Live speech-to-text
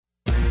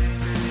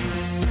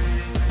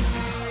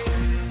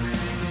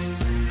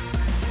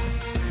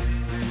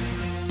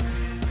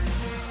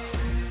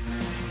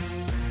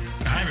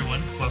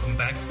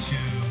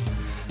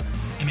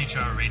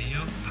MHR Radio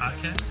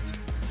podcast.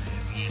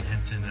 I am Ian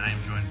Henson, and I am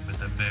joined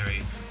with a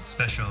very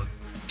special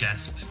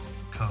guest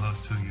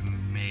co-host who you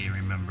may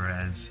remember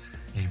as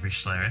Avery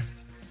Schlereth.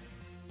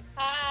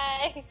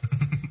 Hi.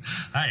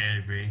 Hi,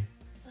 Avery.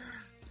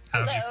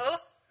 Hello.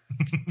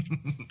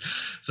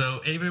 So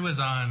Avery was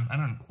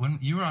on, when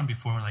you were on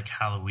before like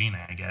Halloween,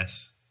 I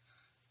guess.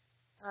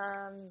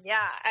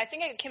 Yeah, I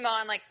think it came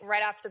on like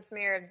right after the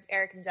premiere of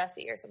Eric and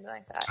Jesse or something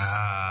like that.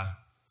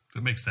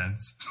 That makes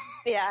sense.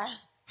 Yeah.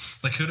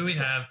 Like, who do we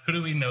have? Who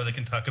do we know that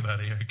can talk about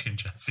Eric and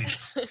Jesse?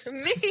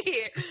 Me.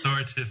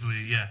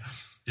 Authoritatively, yeah.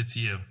 It's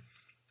you.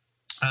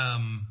 How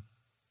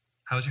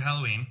was your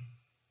Halloween?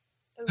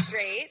 It was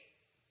great.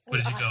 What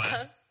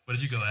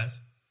did you go as?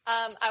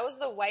 I was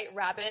the White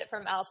Rabbit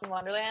from Alice in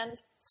Wonderland.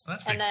 Oh,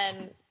 that's and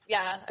then,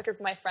 a group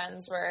of my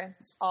friends were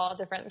all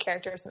different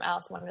characters from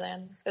Alice in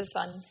Wonderland. It was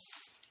fun.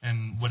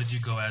 And what did you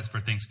go as for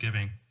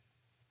Thanksgiving?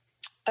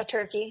 A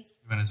turkey.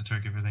 You went as a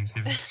turkey for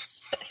Thanksgiving?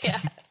 Yeah.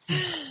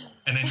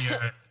 And then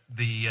you're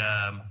the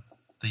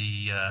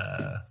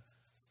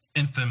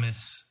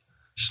infamous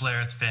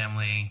Schlereth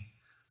family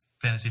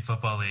fantasy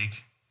football league.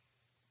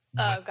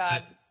 Oh,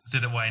 God.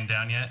 Did it wind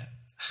down yet?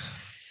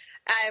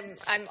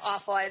 I'm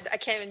awful. I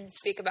can't even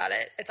speak about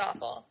it. It's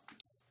awful.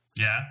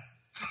 Yeah?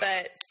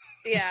 But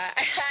yeah,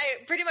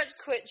 I pretty much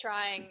quit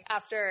trying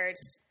after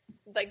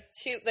like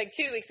 2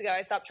 weeks ago.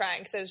 I stopped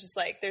trying because it was just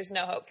like, there's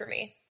no hope for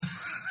me.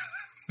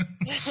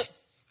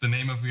 The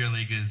name of your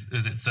league is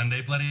it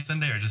Sunday Bloody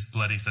Sunday or just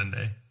Bloody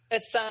Sunday?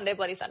 It's Sunday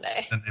Bloody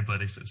Sunday. Sunday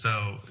Bloody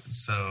Sunday.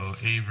 So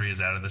Avery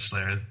is out of the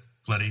Schlereth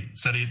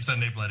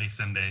Sunday Bloody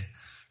Sunday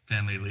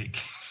family league.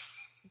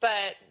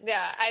 But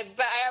yeah,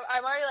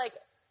 I'm already like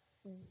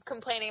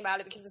complaining about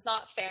it because it's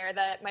not fair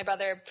that my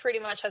brother pretty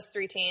much has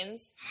 3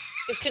 teams.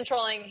 He's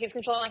controlling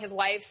his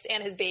wife's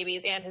and his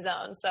baby's and his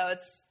own. So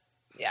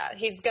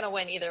he's gonna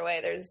win either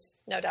way. There's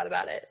no doubt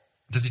about it.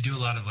 Does he do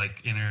a lot of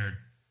like inner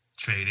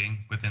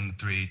trading within the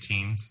 3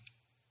 teams?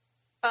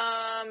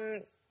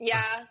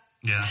 Yeah.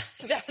 Yeah.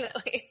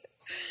 Definitely.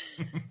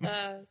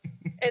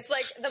 It's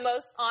like the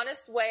most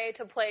honest way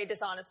to play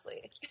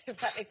dishonestly, if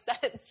that makes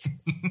sense.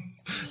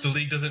 The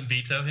league doesn't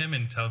veto him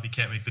and tell him he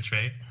can't make the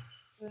trade?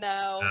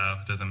 No,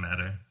 it doesn't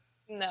matter.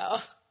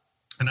 No.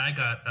 And I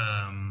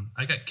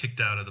got kicked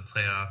out of the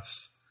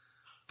playoffs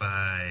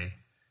by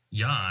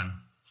Jan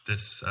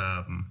this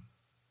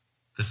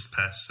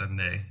past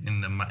Sunday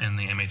in the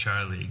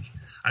MHR league.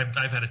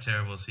 I've had a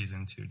terrible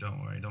season too.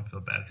 Don't worry, don't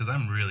feel bad because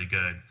I'm really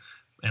good,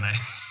 and I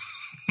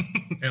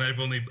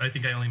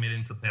think I only made it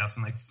into the playoffs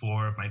in like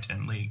 4 of my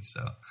 10 leagues.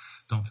 So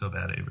don't feel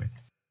bad, Avery.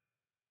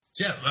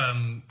 So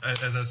yeah,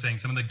 as I was saying,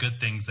 some of the good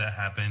things that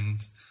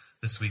happened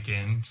this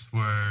weekend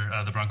were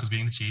the Broncos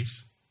beating the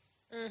Chiefs.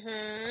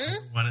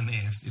 Mm-hmm. One in the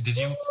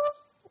AFC.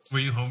 Were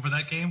you home for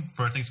that game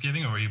for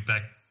Thanksgiving, or were you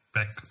back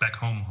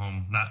home?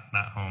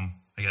 Not home,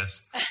 I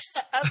guess.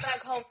 I was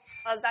back home.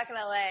 I was back in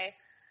LA.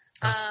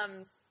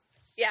 Oh.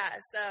 Yeah,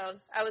 so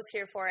I was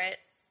here for it.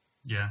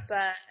 Yeah.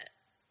 But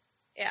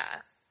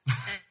yeah,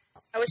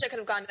 I wish I could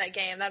have gone to that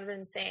game. That would have been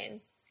insane.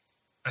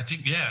 I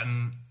think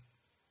and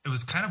it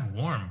was kind of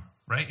warm,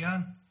 right,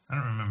 Jan? I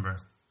don't remember.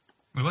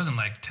 It wasn't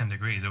like 10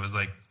 degrees. It was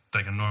like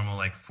a normal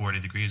like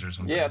 40 degrees or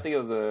something. Yeah, I think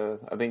it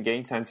was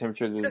game time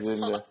temperatures was in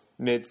the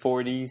mid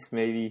 40s,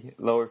 maybe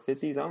lower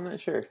 50s. I'm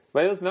not sure,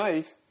 but it was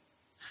nice.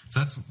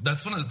 So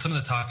that's some of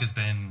the talk has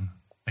been,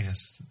 I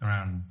guess,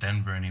 around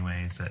Denver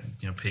anyways, that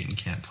Peyton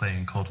can't play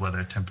in cold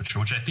weather temperature,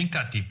 which I think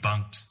got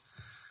debunked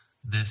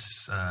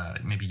this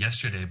maybe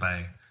yesterday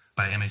by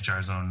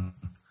MHR's own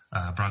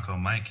Bronco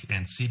Mike,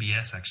 and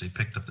CBS actually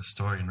picked up the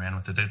story and ran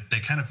with it. They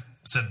kind of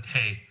said,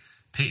 hey,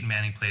 Peyton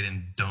Manning played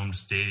in domed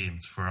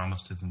stadiums for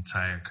almost his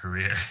entire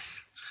career.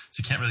 So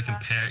you can't really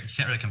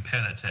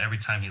compare that to every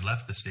time he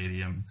left the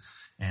stadium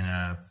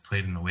and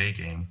played an away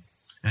game.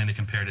 And then they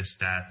compared his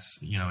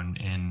stats,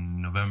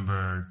 in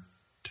November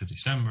to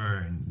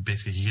December, and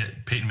basically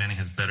Peyton Manning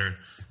has better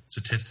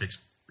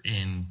statistics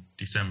in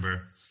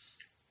December.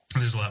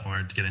 And there's a lot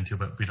more to get into,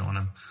 but we don't want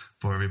to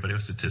bore everybody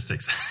with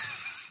statistics.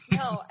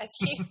 No, I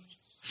think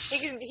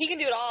he can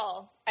do it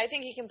all. I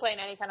think he can play in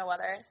any kind of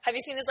weather. Have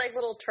you seen this like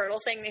little turtle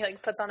thing that he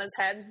like puts on his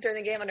head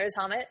during the game under his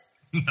helmet?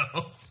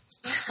 No.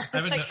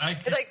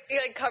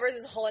 He covers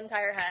his whole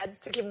entire head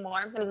to keep him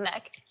warm in his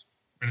neck.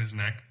 In his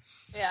neck?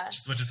 Yeah.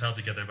 Which is held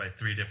together by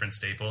 3 different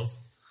staples.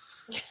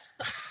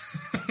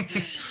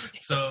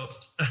 So,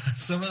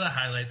 some of the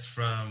highlights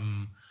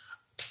from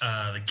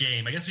the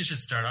game, I guess we should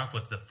start off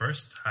with the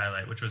first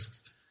highlight, which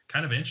was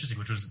kind of interesting,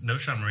 which was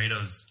Knowshon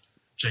Moreno's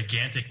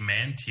gigantic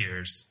man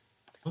tears.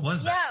 What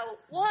was that? Yeah,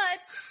 what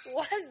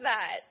was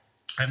that?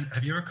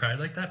 Have you ever cried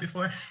like that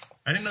before?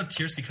 I didn't know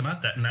tears could come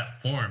out in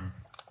that form.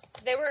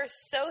 They were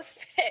so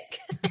thick.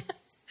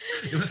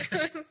 It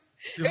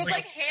was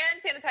like hand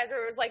sanitizer.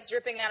 It was like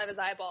dripping out of his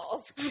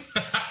eyeballs.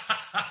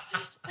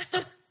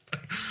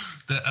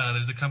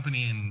 There's a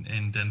company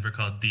in Denver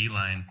called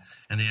D-Line,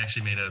 and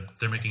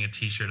they're making a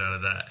T-shirt out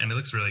of that, and it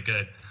looks really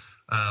good.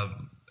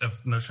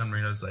 Of Knowshon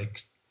Moreno's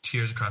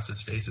tears across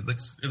his face. It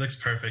looks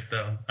perfect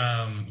though.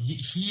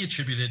 He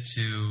attributed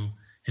to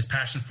his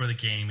passion for the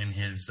game and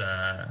his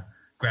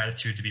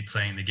gratitude to be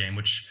playing the game,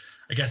 which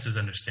I guess is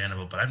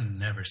understandable. But I've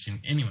never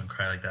seen anyone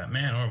cry like that,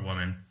 man or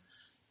woman.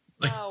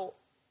 Like, no.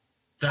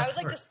 I was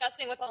like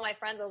discussing with all my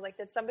friends. I was like,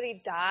 did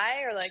somebody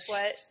die or like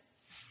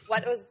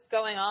what was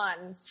going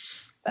on?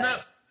 But, no,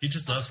 he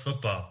just loves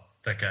football.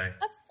 That guy.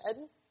 That's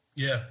good.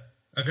 Yeah,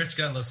 I guess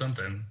you gotta love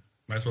something.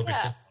 Might as well be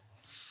football.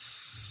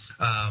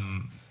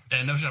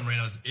 And Knowshon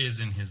Moreno is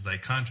in his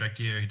like contract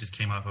year. He just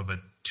came off of a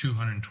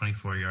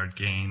 224-yard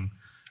game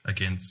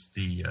against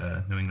the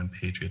New England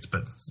Patriots,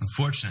 but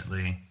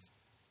unfortunately,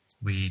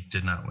 we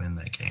did not win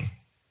that game.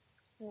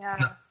 Yeah,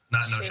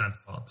 not Knowshon's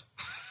fault.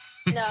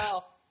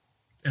 No.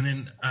 And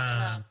then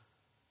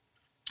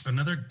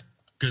another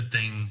good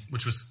thing,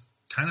 which was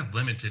kind of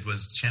limited,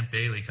 was Champ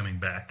Bailey coming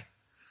back.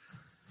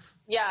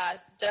 Yeah,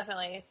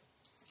 definitely.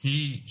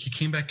 He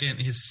came back in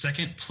his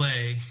second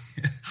play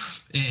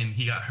in.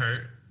 He got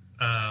hurt.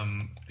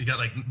 He got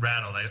like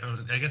rattled.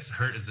 I guess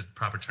hurt is the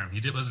proper term.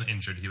 Wasn't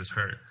injured. He was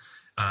hurt.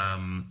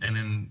 And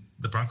then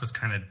the Broncos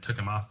kind of took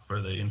him off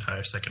for the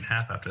entire second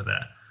half after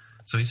that.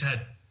 So I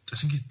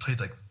think he's played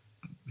like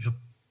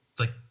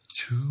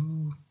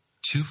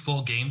two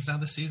full games now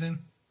this season.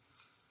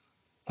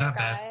 Not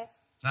bad.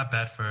 Not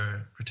bad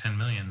for $10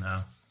 million though.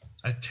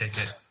 I'd take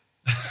it.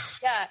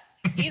 Yeah,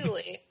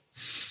 easily.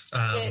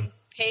 Get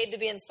paid to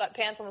be in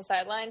sweatpants on the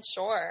sideline?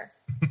 Sure.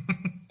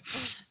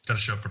 Got to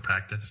show up for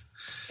practice.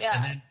 Yeah.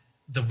 And then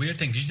the weird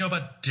thing, did you know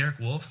about Derek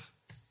Wolfe?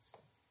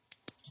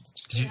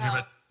 Did you hear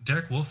about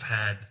Derek Wolfe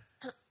had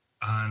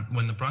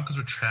when the Broncos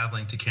were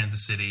traveling to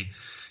Kansas City,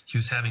 he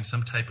was having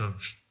some type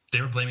of,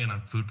 they were blaming it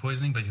on food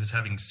poisoning, but he was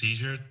having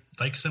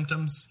seizure-like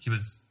symptoms.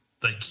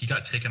 He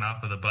got taken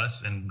off of the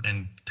bus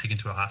and taken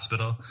to a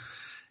hospital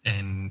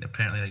and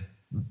apparently like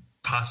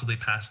possibly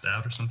passed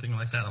out or something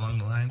like that along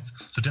the lines.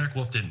 So Derek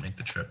Wolfe didn't make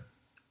the trip.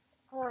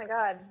 Oh my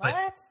God! What?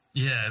 But,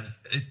 yeah,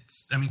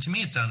 to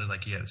me it sounded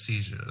like he had a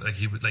seizure.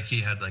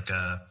 He had like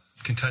a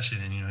concussion,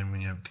 and when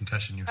you have a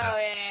concussion, you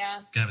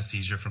can have a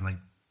seizure from like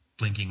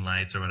blinking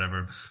lights or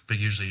whatever. But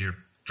usually you're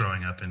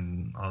throwing up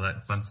and all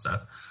that fun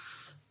stuff.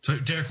 So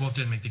Derek Wolfe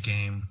didn't make the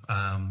game.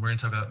 We're gonna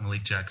talk about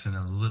Malik Jackson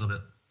a little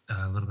bit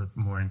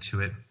more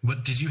into it.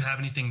 What did you have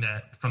anything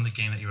that from the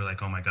game that you were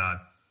like, oh my God?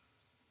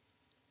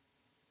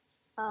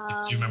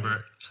 Do you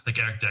remember like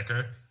Eric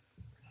Decker?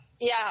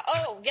 Yeah.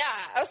 Oh, yeah.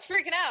 I was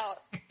freaking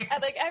out.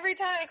 Like every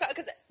time,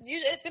 because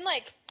usually it's been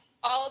like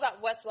all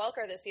about Wes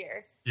Welker this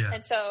year. Yeah.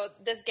 And so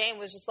this game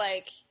was just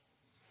like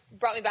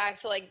brought me back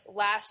to like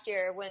last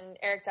year when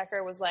Eric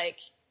Decker was like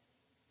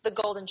the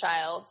golden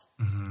child.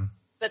 Mm-hmm.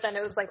 But then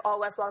it was like all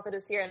Wes Welker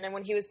this year. And then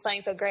when he was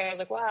playing so great, I was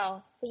like,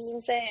 wow, this is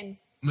insane.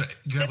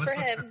 Good for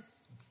him.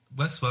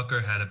 Wes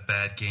Welker had a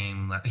bad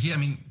game.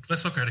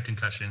 Wes Welker had a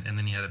concussion, and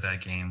then he had a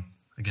bad game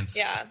against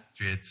the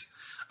Patriots.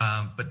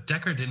 But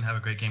Decker didn't have a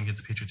great game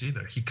against the Patriots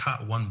either. He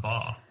caught one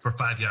ball for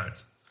 5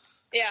 yards.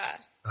 Yeah.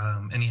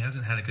 And he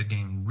hasn't had a good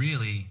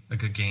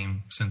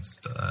game since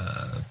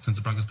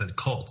the Broncos played the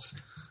Colts,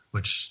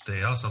 which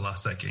they also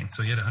lost that game.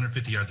 So he had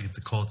 150 yards against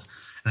the Colts,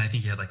 and I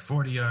think he had like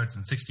 40 yards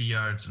and 60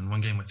 yards, and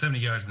one game with 70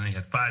 yards, and then he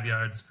had 5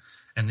 yards,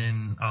 and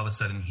then all of a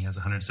sudden he has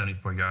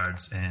 174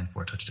 yards and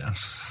 4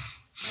 touchdowns.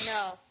 I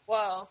know.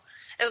 Whoa.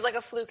 It was like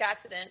a fluke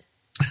accident.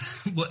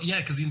 Well, yeah,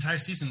 because the entire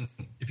season,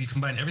 if you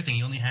combine everything,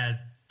 he only had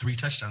 3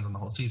 touchdowns on the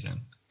whole season,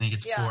 and he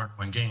gets 4 in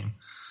one game.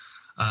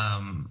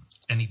 And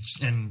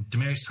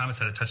Demaryius Thomas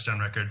had a touchdown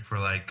record for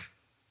like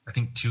I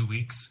think 2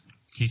 weeks.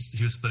 He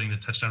was splitting the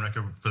touchdown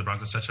record for the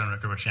Broncos touchdown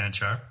record with Shannon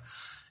Sharpe,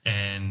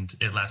 and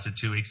it lasted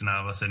 2 weeks. And now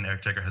all of a sudden,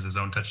 Eric Decker has his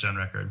own touchdown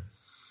record.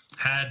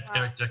 Had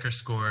Eric Decker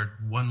scored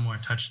one more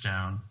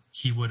touchdown,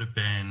 he would have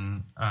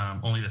been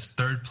only the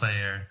third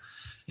player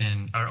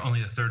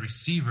only the third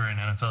receiver in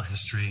NFL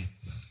history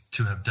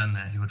to have done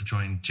that. He would have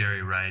joined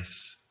Jerry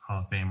Rice, Hall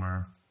of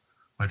Famer,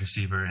 wide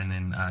receiver, and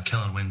then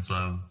Kellen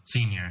Winslow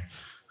Sr.,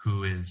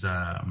 who is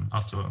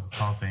also a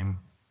Hall of Fame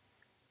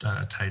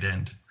tight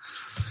end.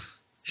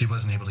 He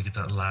wasn't able to get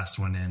that last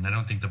one in. I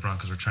don't think the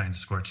Broncos were trying to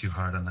score too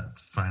hard on that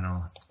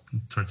final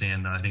towards the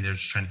end. I think they were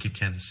just trying to keep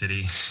Kansas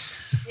City.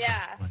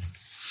 Yeah.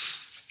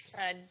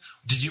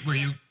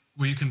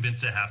 Were you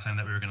convinced at halftime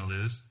that we were going to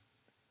lose?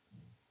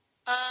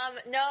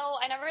 No,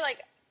 I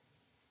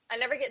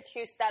never get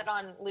too set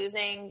on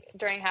losing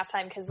during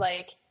halftime because,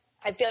 like,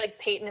 I feel like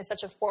Peyton is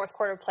such a fourth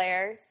quarter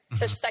player,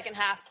 such a second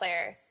half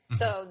player. Mm-hmm.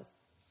 So,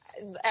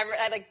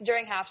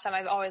 during halftime,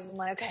 I've always been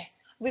like, okay,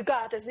 we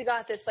got this.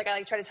 Like,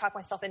 I try to talk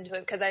myself into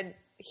it because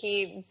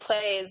he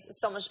plays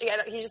so much.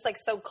 He's just like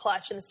so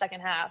clutch in the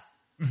second half.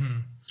 Mm-hmm.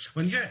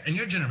 When you're in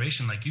your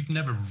generation, like you've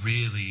never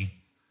really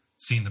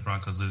seen the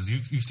Broncos lose.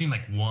 You've seen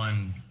like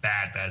one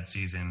bad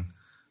season.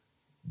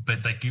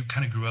 But like you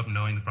kind of grew up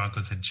knowing the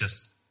Broncos had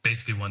just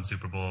basically won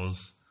Super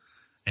Bowls,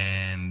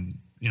 and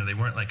they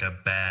weren't like a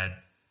bad.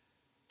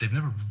 They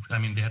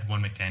had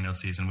one McDaniel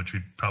season, which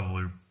we'd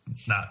probably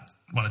not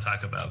want to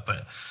talk about,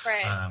 but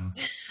right.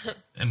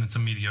 And then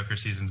some mediocre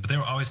seasons. But they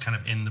were always kind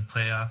of in the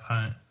playoff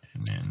hunt,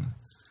 and then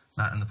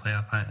not in the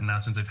playoff hunt. And now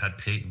since they've had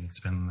Peyton,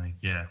 it's been like,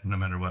 yeah, no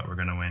matter what, we're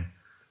gonna win.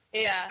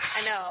 Yeah,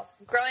 I know.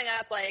 Growing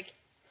up, like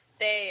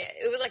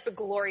it was like the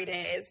glory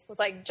days with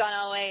like John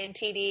Elway and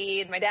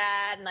TD and my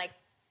dad and like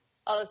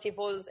all those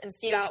people and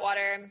Steve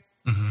Atwater,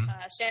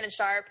 Shannon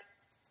Sharp.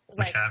 It was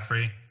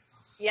McCaffrey.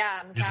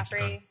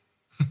 McCaffrey.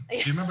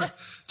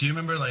 Do you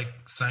remember like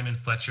Simon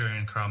Fletcher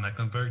and Carl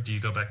Mecklenburg?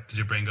 Does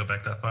your brain go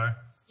back that far?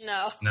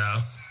 No.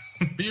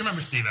 But you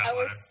remember Steve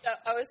Atwater.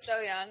 I was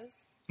so young.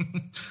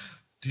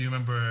 Do you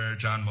remember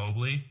John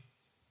Mobley?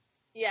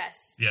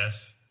 Yes.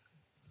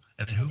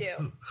 And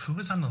who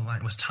was on the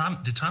line?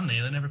 Did Tom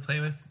Nalen ever play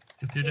with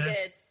your dad? He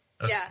did.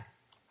 Okay. Yeah.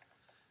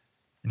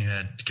 And you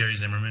had Gary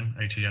Zimmerman.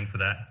 Are you too young for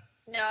that?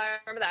 No, I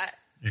remember that.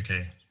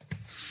 Okay.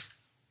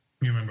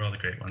 You remember all the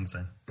great ones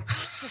then.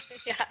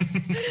 Yeah.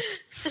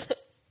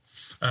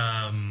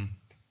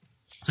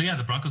 So yeah,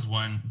 the Broncos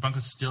won.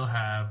 Broncos still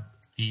have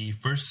the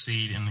first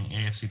seed in the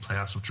AFC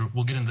playoffs, which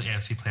we'll get into the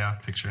AFC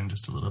playoff picture in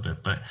just a little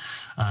bit. But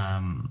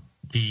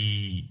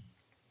the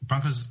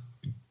Broncos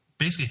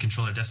basically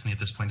control their destiny at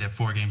this point. They have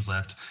 4 games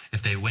left.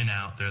 If they win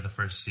out, they're the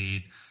first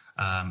seed.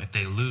 If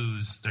they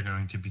lose, they're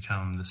going to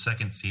become the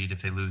second seed.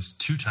 If they lose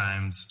 2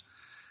 times,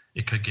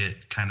 it could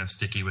get kind of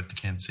sticky with the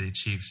Kansas City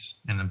Chiefs,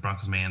 and the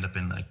Broncos may end up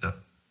in like the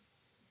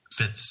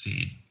 5th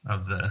seed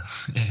of the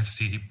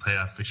AFC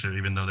playoff picture,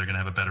 even though they're going to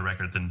have a better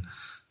record than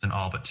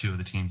all but 2 of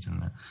the teams in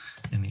the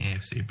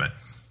AFC. But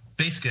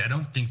basically, I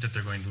don't think that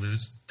they're going to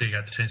lose. They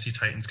got the Tennessee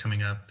Titans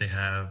coming up. They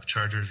have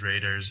Chargers,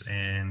 Raiders,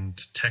 and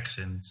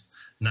Texans.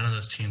 None of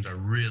those teams are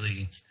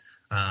really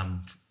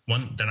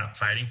one, they're not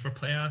fighting for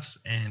playoffs,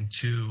 and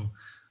 2,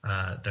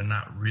 they're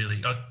not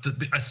really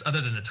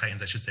other than the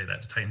Titans. I should say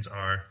that the Titans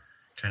are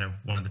kind of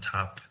one of the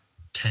top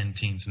 10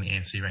 teams in the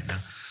AFC right now.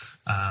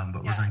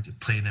 But we're going to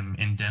play them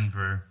in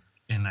Denver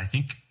in, I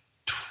think,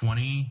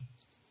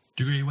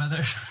 20-degree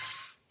weather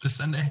this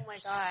Sunday. Oh, my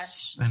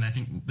gosh. And I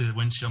think the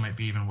wind chill might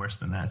be even worse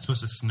than that. It's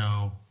supposed to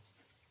snow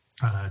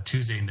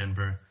Tuesday in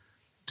Denver,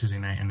 Tuesday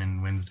night, and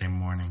then Wednesday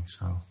morning.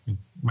 So it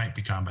might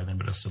be gone by then,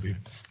 but it'll still be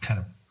kind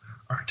of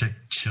Arctic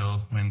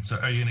chill wind. So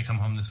are you going to come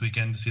home this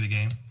weekend to see the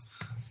game?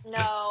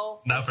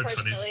 No, not for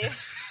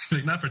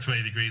 20. Not for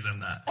 20 degrees, I'm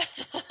not.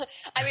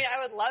 I mean,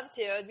 I would love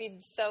to. It'd be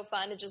so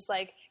fun to just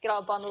like get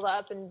all bundled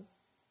up and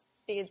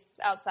be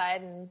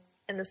outside and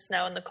in the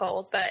snow and the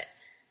cold. But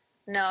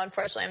no,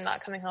 unfortunately, I'm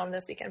not coming home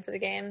this weekend for the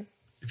game.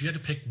 If you had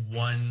to pick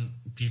one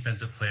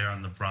defensive player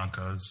on the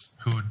Broncos,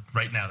 who would,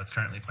 right now that's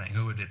currently playing,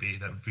 who would it be?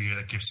 That would be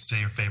like say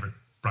your favorite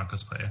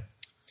Broncos player.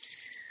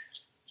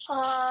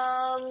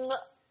 I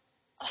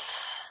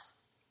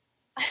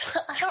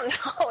don't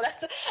know.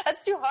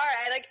 That's too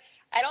hard.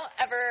 I don't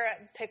ever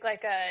pick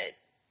like a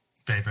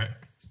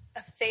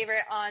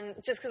favorite on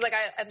just because like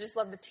I just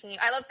love the team.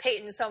 I love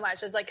Peyton so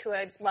much. It's like who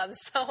I love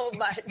so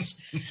much.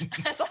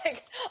 That's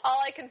like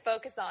all I can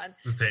focus on.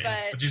 But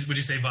would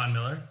you say Von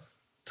Miller?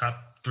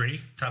 Top 3,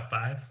 top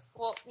 5?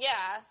 Well,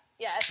 yeah,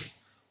 yes.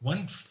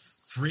 One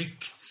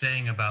freak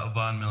thing about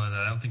Von Miller that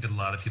I don't think a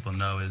lot of people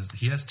know is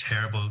he has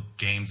terrible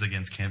games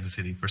against Kansas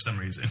City for some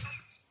reason.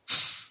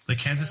 Like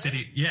Kansas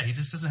City, he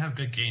just doesn't have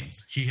good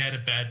games. He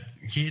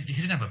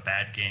didn't have a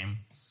bad game.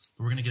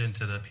 We're going to get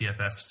into the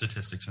PFF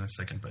statistics in a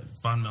second, but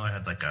Von Miller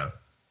had like a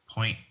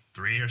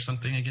 0.3 or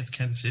something against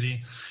Kansas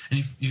City. And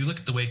if you look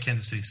at the way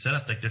Kansas City's set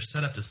up, like they're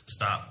set up to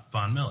stop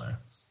Von Miller.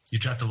 You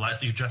draft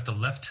a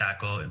left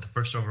tackle at the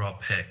first overall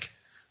pick.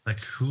 Like,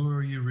 who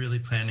are you really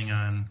planning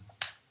on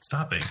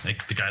stopping?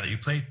 Like the guy that you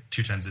played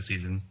 2 times this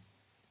season,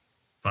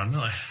 Von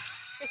Miller.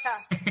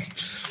 Yeah.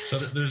 So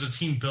there's a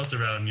team built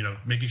around,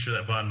 making sure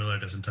that Von Miller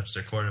doesn't touch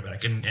their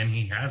quarterback, and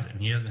he hasn't.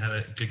 He hasn't had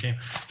a good game.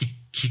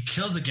 He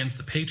kills against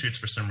the Patriots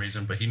for some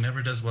reason, but he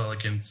never does well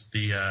against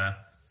the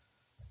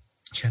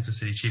Kansas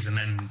City Chiefs. And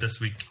then this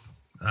week,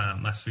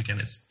 last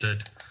weekend, it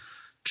stood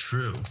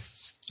true.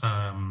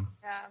 Yeah.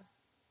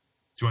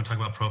 Do you want to talk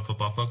about Pro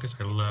Football Focus?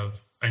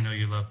 I know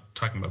you love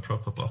talking about Pro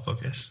Football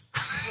Focus.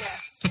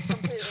 Yes,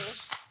 completely.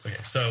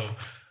 Okay, so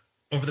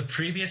over the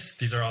previous,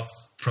 these are all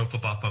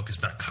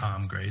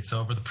ProFootballFocus.com grades. So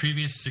over the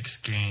previous 6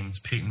 games,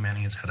 Peyton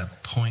Manning has had a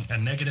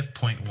negative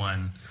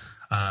 0.1.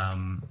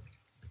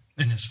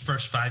 In his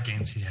first 5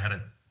 games, he had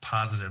a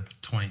positive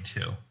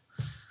 22.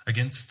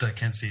 Against the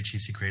Kansas City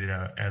Chiefs, he graded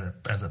out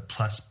as a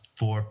plus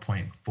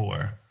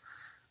 4.4.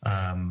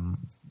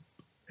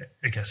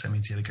 I guess that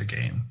means he had a good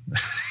game.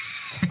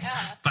 Yeah.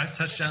 5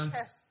 touchdowns.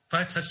 Sure.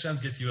 5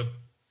 touchdowns gets you a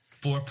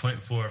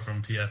 4.4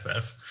 from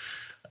PFF.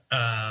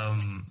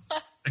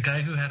 A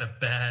guy who had a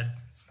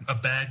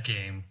bad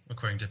game,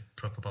 according to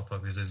Pro Football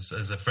Focus,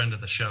 is a friend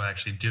of the show,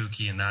 actually,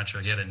 Dookie and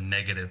Nacho. He had a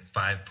negative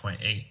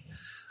 5.8.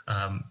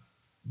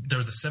 There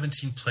was a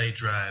 17-play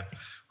drive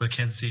where the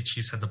Kansas City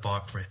Chiefs had the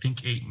ball for, I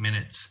think, 8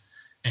 minutes.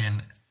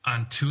 And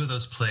on 2 of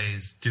those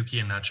plays, Dookie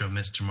and Nacho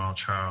missed Jamal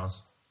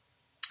Charles.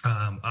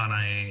 On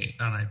a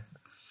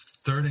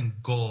 3rd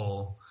and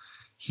goal,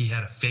 he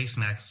had a face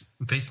mask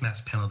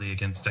penalty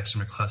against Dexter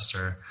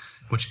McCluster,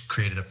 which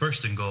created a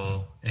 1st and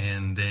goal.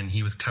 And then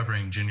he was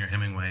covering Junior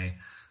Hemingway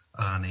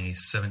on a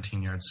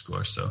 17-yard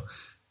score. So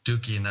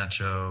Dookie and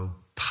Nacho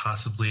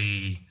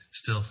possibly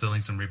still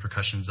feeling some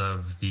repercussions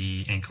of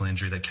the ankle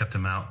injury that kept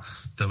him out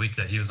the week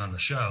that he was on the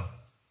show.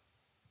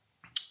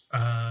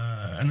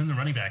 And then the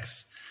running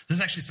backs. This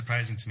is actually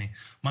surprising to me.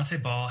 Monte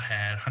Ball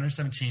had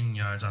 117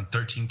 yards on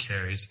 13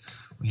 carries.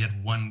 He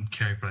had one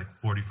carry for like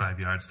 45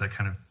 yards. So that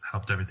kind of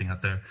helped everything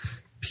out there.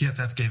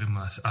 PFF gave him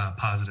a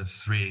positive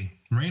 3.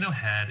 Moreno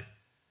had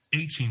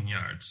 18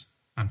 yards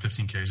on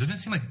 15 carries. It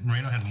didn't seem like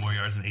Moreno had more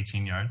yards than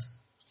 18 yards.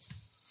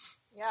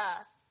 Yeah.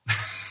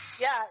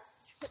 Yeah.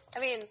 I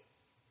mean,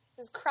 he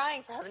was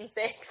crying for heaven's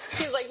sakes.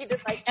 Seems like he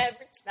did like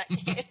everything that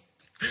game.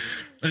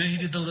 And then he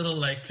did the little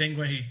like thing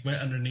where he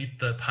went underneath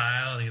the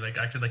pile and he like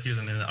acted like he was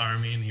in the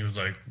army and he was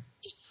like.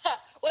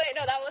 Wait,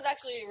 no, that was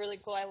actually really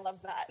cool. I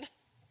love that.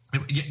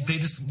 They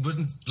just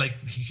wouldn't like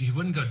he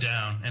wouldn't go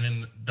down, and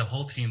then the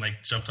whole team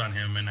like jumped on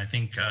him, and I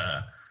think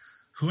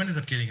who ended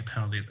up getting a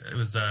penalty? It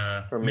was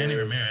Manny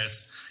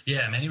Ramirez.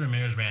 Yeah, Manny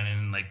Ramirez ran in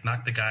and like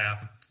knocked the guy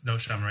off of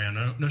Noshan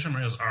Moreno. Noshan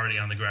Moreno's already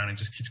on the ground and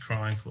just keeps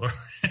crawling for it.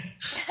 I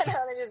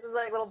know, they just was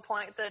like little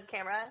point at the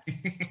camera.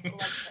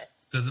 Loved it.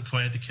 Does the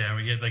point at the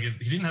camera? He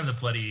didn't have the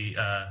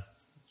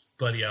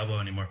bloody elbow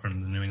anymore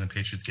from the New England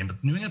Patriots game, but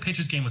the New England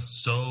Patriots game was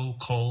so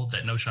cold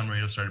that Noshan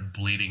Moreno started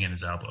bleeding in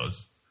his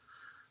elbows.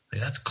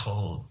 Like, that's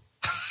cold.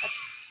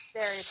 That's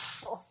very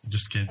cold.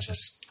 Just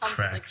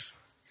cracks.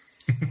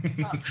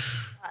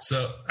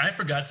 So I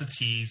forgot to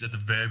tease at the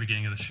very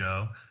beginning of the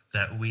show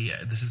that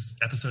this is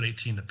episode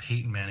 18, the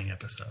Peyton Manning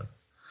episode.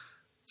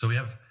 So we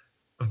have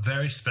a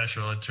very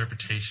special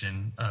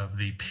interpretation of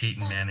the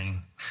Peyton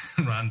Manning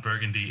Ron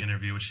Burgundy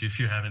interview, which if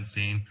you haven't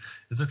seen,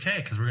 it's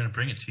okay because we're going to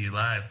bring it to you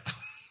live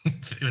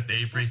with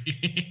Avery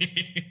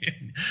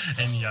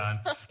and Jan.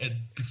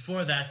 And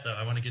before that, though,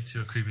 I want to get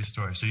to a creepy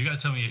story. So you got to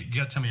tell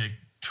me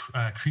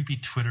a creepy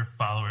Twitter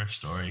follower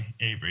story,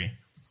 Avery.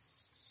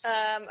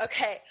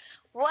 Okay.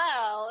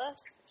 Well,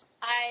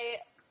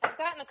 I've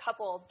gotten a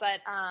couple,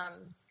 but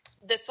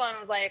this one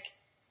was like,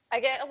 I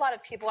get a lot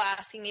of people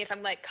asking me if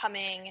I'm like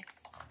coming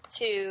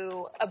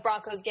to a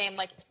Broncos game,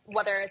 like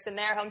whether it's in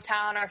their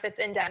hometown or if it's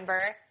in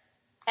Denver.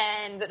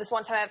 And this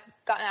one time I've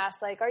gotten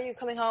asked, like, are you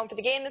coming home for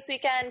the game this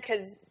weekend?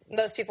 Because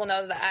most people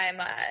know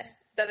that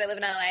that I live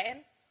in LA.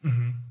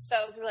 Mm-hmm. So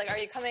people are like, are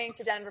you coming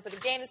to Denver for the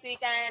game this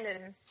weekend?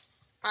 And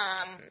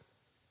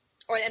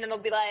and then they'll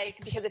be like,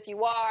 because if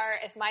you are,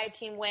 if my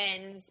team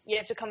wins, you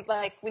have to come,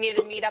 like, we need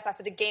to meet up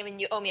after the game and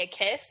you owe me a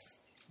kiss.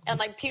 And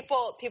like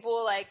people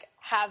will like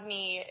have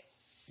me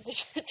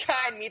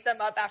try and meet them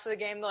up after the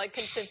game. They'll like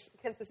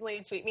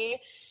consistently tweet me.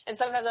 And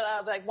sometimes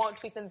I'll like won't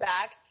tweet them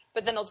back.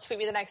 But then they'll tweet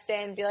me the next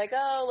day and be like,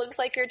 oh, looks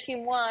like your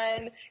team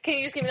won. Can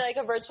you just give me like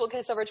a virtual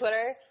kiss over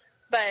Twitter?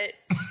 But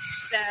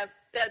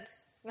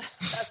that's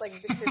like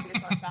the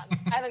creepiest one I've gotten.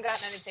 I haven't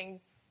gotten anything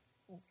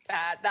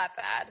that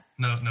bad.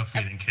 No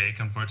feeding cake,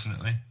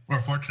 unfortunately. Or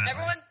fortunately.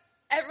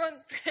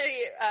 Everyone's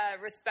pretty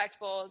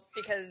respectful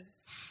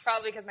because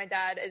my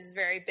dad is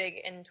very big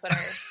in Twitter.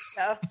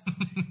 So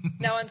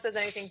no one says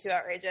anything too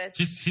outrageous.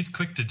 He's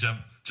quick to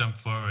jump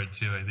forward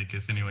too, I think,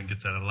 if anyone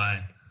gets out of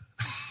line.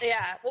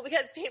 Yeah, well,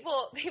 because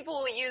people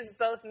will use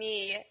both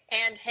me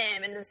and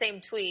him in the same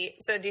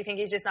tweet. So do you think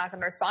he's just not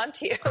going to respond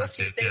to you if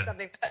you say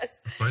something to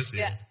us? Of course he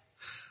is.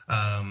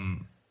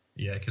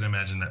 Yeah, I can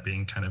imagine that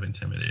being kind of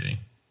intimidating.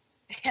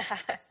 Yeah.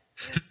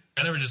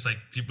 I never just like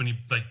when you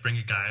like bring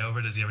a guy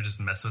over, does he ever just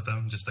mess with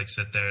them? Just like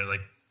sit there like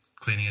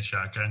cleaning a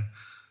shotgun?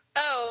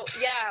 Oh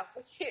yeah,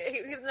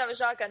 he doesn't have a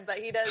shotgun, but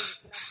he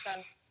does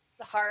shotgun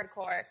the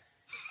hardcore.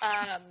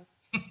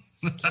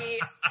 My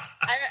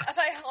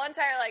whole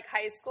entire like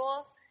high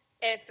school,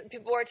 if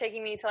people were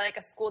taking me to like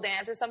a school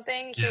dance or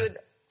something, he would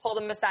pull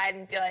them aside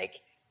and be like,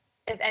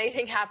 if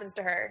anything happens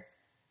to her,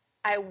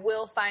 I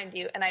will find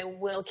you and I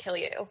will kill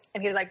you.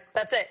 And he was like,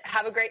 that's it.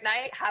 Have a great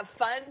night. Have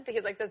fun.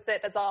 Because like, that's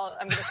it. That's all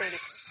I'm going to say to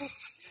you.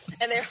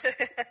 And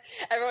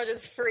everyone would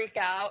just freak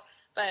out.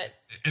 But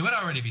it would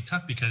already be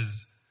tough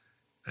because,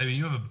 I mean,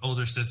 you have an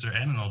older sister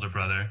and an older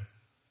brother.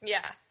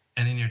 Yeah.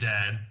 And then your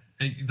dad.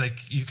 Like,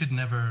 you could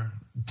never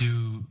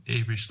do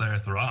Avery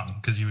Schlereth wrong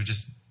because you would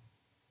just,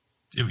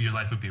 your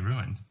life would be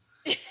ruined.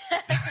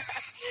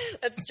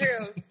 That's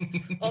true.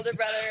 Older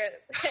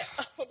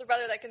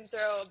brother that can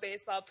throw a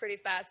baseball pretty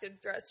fast and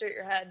throw it straight at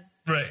your head.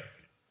 Right.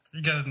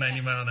 You got a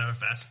 90-mile-an-hour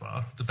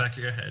fastball at the back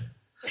of your head.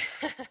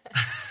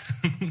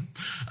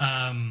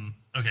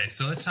 Okay,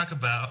 so let's talk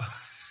about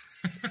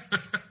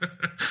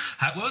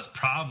what was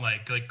prom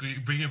like? Like,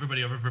 you bring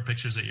everybody over for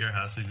pictures at your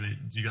house, and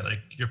you got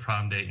like your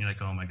prom date, and you're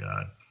like, oh my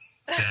god.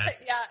 Dad,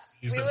 yeah,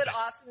 we would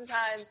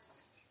oftentimes,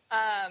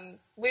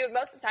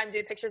 most of the time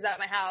do pictures at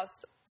my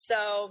house.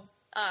 So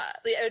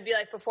it would be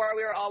like before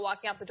we were all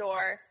walking out the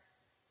door,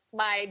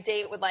 my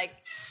date would like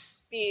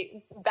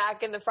be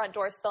back in the front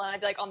door still, and I'd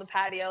be like on the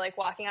patio, like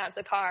walking out to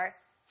the car,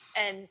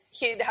 and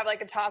he'd have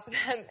like a talk with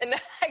them, and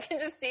I can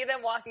just see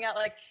them walking out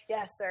like,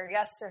 yes sir,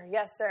 yes sir,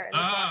 yes sir. And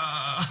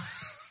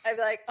I'd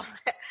be like, oh,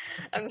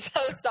 I'm so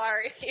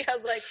sorry. I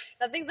was like,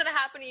 nothing's gonna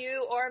happen to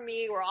you or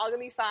me. We're all gonna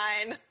be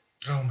fine.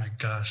 Oh my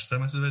gosh, that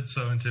must have been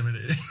so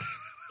intimidating.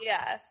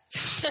 Yeah.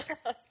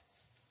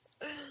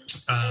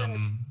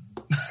 I'm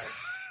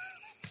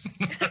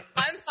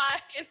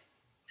fine.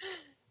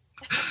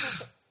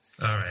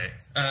 All right.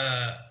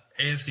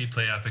 AFC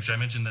playoff picture. I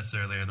mentioned this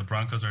earlier. The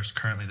Broncos are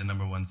currently the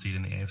number 1 seed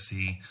in the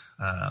AFC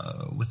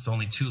with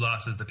only 2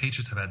 losses. The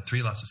Patriots have had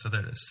 3 losses, so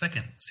they're the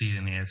 2nd seed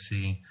in the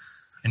AFC.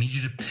 I need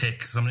you to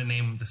pick. So I'm going to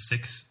name the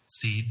 6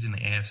 seeds in the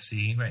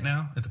AFC right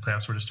now. If the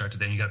playoffs were to start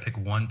today, and you got to pick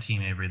one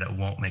team, Avery, that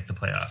won't make the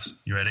playoffs.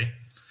 You ready?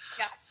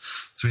 Yeah.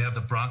 So we have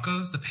the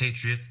Broncos, the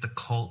Patriots, the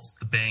Colts,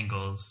 the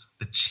Bengals,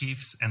 the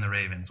Chiefs, and the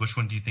Ravens. Which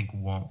one do you think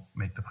won't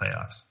make the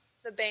playoffs?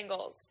 The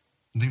Bengals.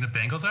 You think the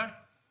Bengals are?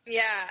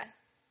 Yeah.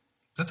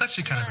 That's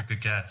actually kind of a good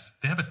guess.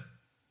 They have a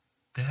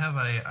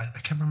I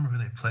can't remember who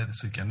they play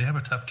this weekend. They have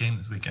a tough game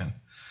this weekend.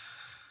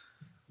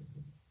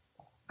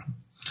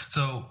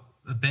 So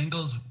the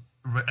Bengals,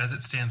 as it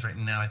stands right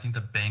now, I think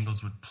the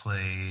Bengals would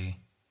play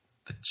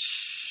the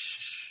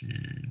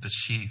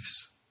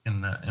Chiefs in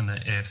the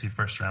AFC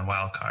first round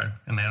wild card,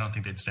 and I don't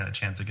think they'd stand a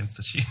chance against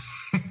the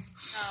Chiefs.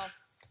 Oh.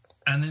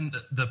 And then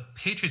the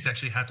Patriots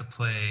actually have to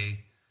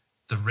play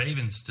the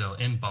Ravens still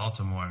in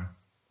Baltimore.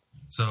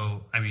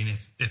 So, I mean,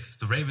 if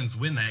the Ravens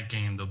win that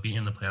game, they'll be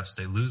in the playoffs. If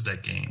they lose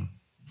that game,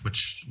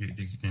 which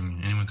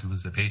anyone could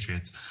lose the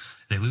Patriots.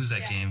 If they lose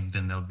that game,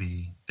 then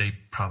they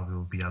probably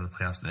will be out of the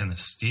playoffs. And the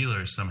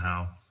Steelers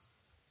somehow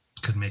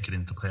could make it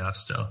into the playoffs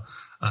still.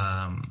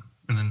 And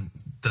then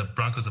the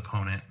Broncos'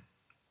 opponent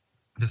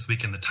this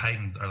weekend, the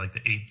Titans, are like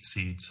the 8th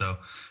seed. So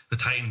the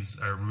Titans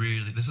are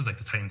this is like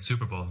the Titans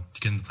Super Bowl. To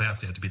get into the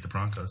playoffs, they have to beat the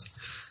Broncos.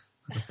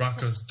 The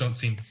Broncos don't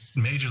seem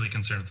majorly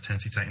concerned with the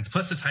Tennessee Titans.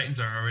 Plus, the Titans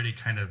are already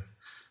kind of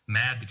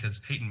mad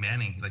because Peyton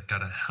Manning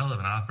got a hell of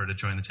an offer to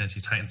join the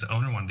Tennessee Titans. The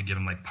owner wanted to give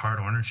him part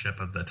ownership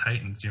of the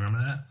Titans. Do you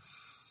remember that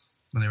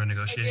when they were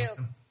negotiating? I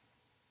do.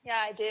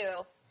 Yeah, I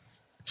do.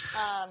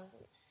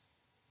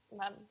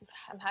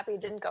 I'm happy he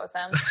didn't go with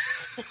them.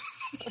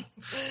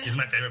 He's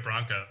my favorite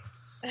Bronco.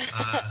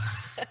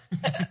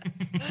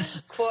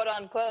 Quote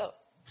unquote.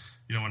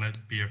 You don't want to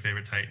be your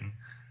favorite Titan.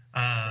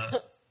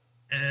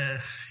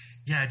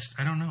 Yeah,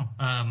 I don't know.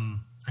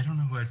 I don't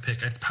know who I'd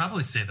pick. I'd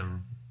probably say the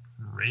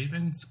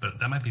Ravens, but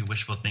that might be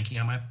wishful thinking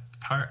on my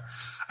part.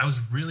 I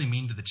was really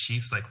mean to the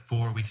Chiefs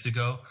 4 weeks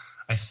ago.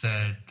 I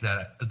said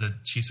that the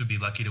Chiefs would be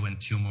lucky to win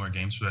 2 more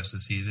games for the rest of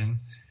the season,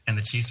 and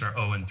the Chiefs are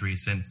 0-3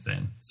 since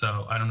then.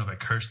 So I don't know if I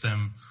cursed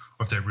them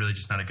or if they're really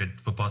just not a good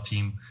football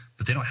team,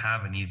 but they don't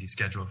have an easy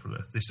schedule for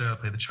this. They still have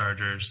to play the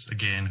Chargers,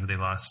 again, who they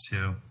lost to.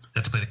 They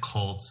have to play the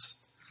Colts,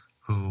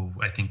 who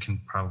I think can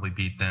probably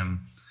beat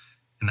them.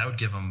 And that would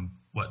give them,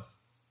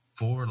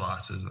 5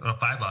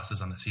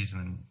 losses on the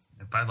season.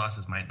 And 5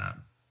 losses might not.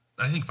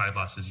 I think 5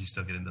 losses, you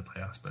still get into the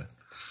playoffs.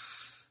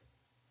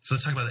 So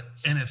let's talk about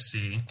the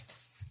NFC.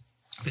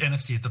 The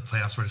NFC, if the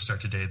playoffs were to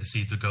start today, the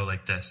seeds would go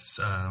like this.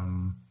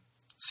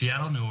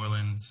 Seattle, New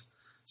Orleans,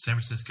 San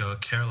Francisco,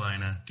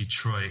 Carolina,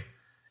 Detroit,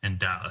 and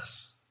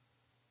Dallas.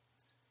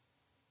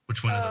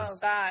 Which one of those?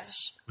 Oh,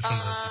 gosh. Which one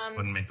of those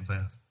wouldn't make the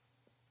playoffs?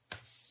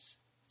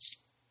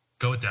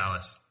 Go with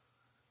Dallas.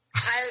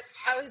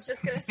 I was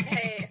just going to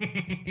say,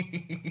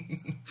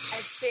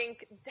 I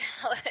think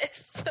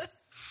Dallas.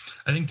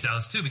 I think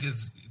Dallas too,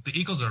 because the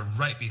Eagles are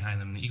right behind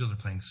them. The Eagles are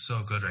playing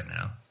so good right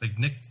now.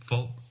 Nick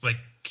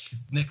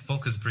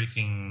Foles is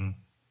breaking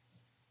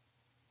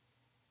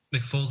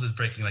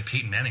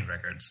Peyton Manning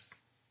records.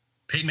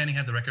 Peyton Manning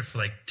had the record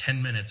for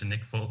 10 minutes, and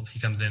Nick Foles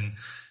comes in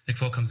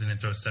and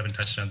throws 7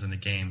 touchdowns in the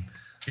game.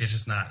 It's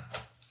just not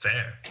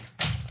fair.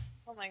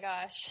 Oh my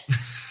gosh.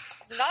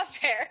 It's not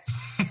fair.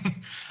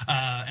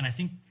 And I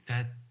think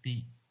that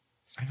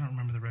I don't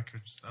remember the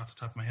records off the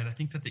top of my head. I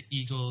think that the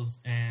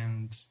Eagles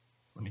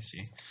let me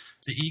see.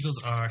 The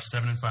Eagles are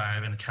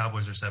 7-5, and the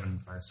Cowboys are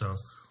 7-5. So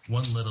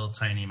one little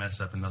tiny mess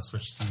up, and they'll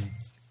switch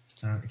seeds.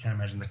 I can't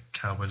imagine the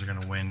Cowboys are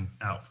going to win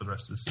out for the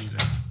rest of the season.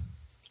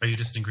 Are you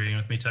disagreeing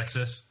with me,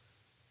 Texas?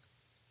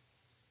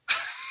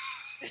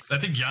 I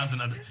think Jan's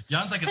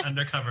like an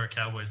undercover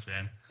Cowboys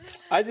fan.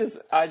 I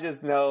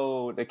just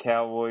know the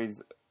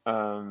Cowboys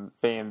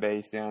fan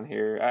base down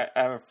here. I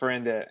have a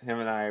friend that him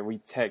and we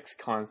text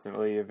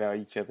constantly about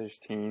each other's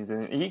teams,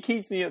 and he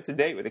keeps me up to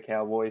date with the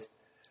Cowboys.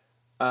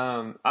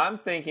 I'm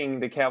thinking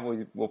the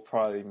Cowboys will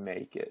probably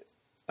make it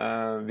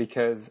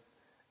because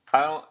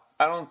I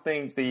don't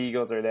think the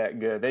Eagles are that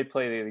good. They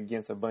played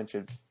against a bunch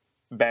of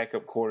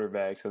backup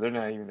quarterbacks, so they're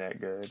not even that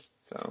good.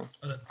 So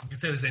you can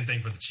say the same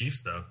thing for the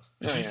Chiefs, though.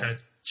 The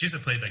Chiefs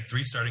have played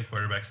 3 starting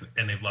quarterbacks,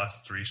 and they've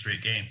lost 3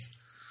 straight games.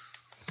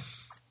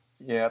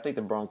 Yeah, I think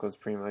the Broncos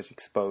pretty much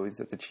exposed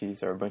that the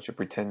Chiefs are a bunch of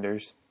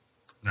pretenders.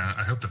 No,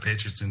 I hope the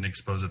Patriots didn't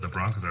expose that the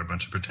Broncos are a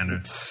bunch of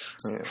pretenders.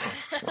 Yeah,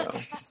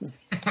 well.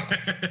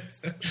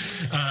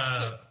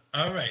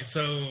 All right,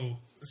 so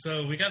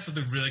we got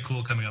something really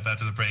cool coming up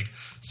after the break.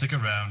 Stick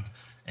around,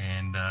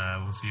 and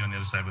we'll see you on the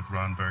other side with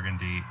Ron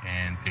Burgundy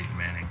and Peyton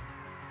Manning.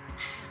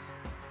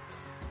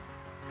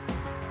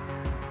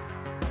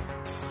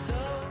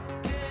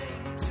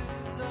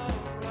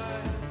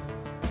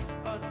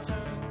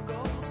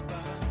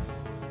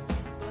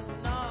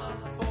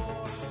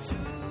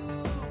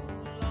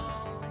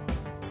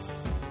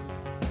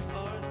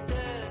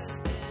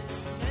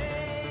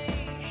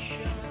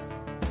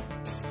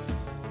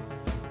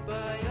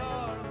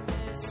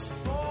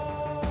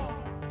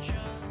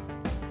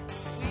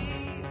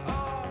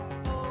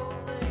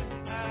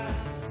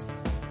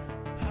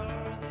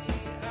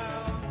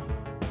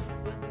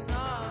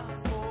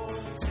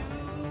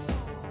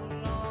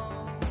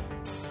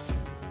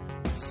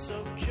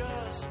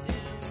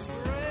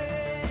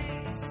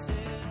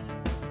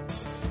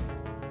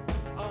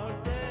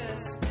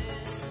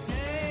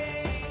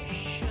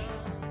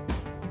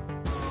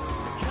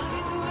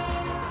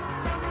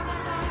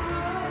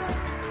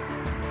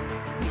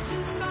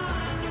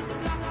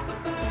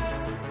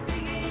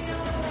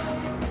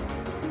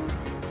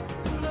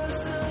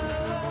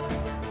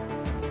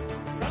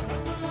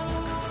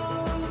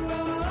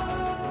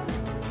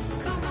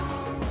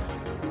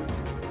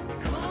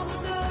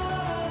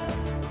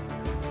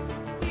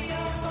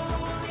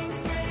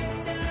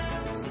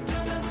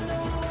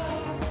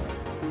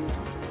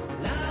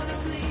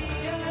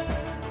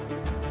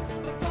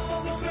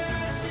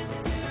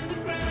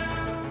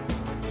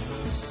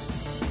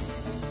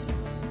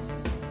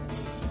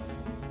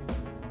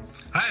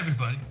 Hi,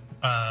 everybody.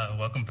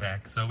 Welcome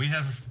back. So we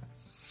have,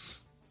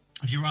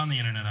 if you were on the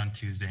internet on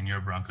Tuesday and you're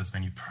a Broncos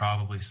fan, you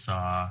probably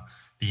saw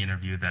the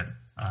interview that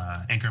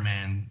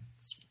Anchorman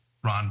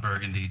Ron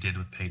Burgundy did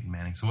with Peyton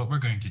Manning. So what we're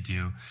going to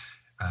do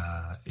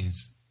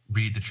is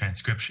read the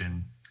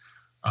transcription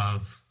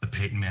of the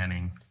Peyton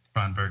Manning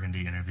Ron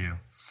Burgundy interview.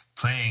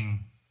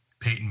 Playing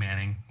Peyton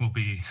Manning will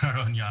be our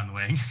own Yan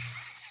Wang,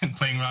 and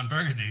playing Ron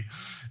Burgundy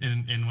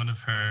in one of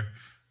her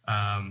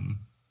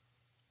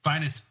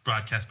finest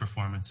broadcast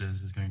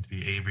performances is going to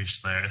be Avery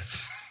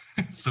Schlereth.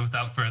 So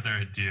without further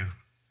ado,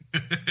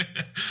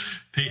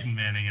 Peyton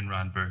Manning and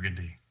Ron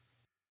Burgundy.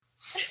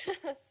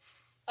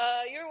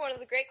 You're one of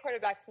the great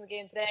quarterbacks in the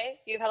game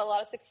today. You've had a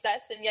lot of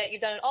success, and yet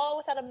you've done it all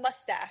without a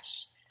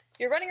mustache.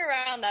 You're running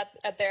around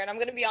up there, and I'm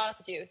going to be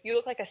honest with you. You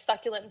look like a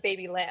succulent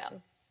baby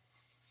lamb.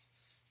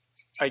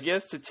 I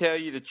guess to tell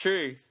you the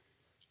truth,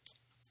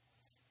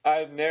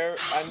 I never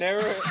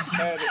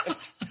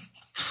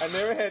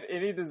had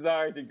any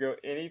desire to grow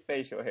any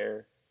facial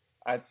hair.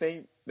 I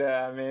think that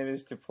I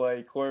managed to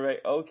play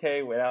quarterback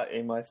okay without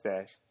a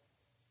mustache.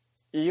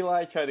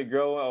 Eli tried to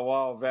grow one a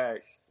while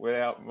back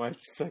without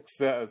much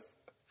success,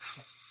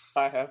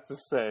 I have to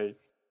say.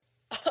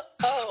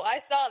 Oh, I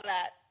saw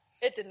that.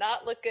 It did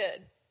not look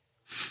good.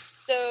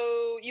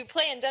 So you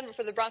play in Denver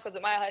for the Broncos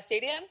at Mile High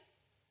Stadium?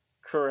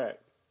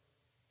 Correct.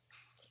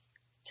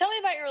 Tell me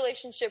about your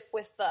relationship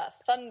with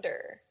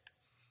Thunder.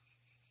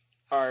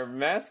 Our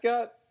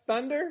mascot,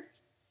 Thunder?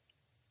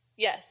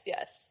 Yes.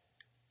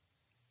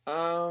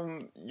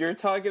 You're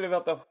talking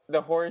about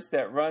the horse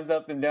that runs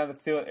up and down the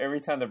field every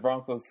time the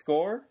Broncos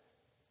score?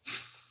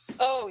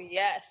 Oh,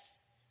 yes.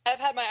 I've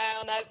had my eye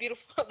on that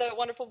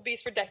wonderful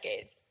beast for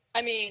decades.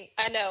 I mean,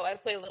 I know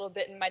I've played a little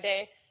bit in my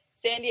day.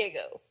 San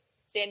Diego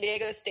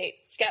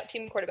State, scout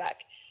team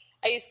quarterback.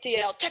 I used to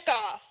yell, check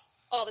off,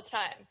 all the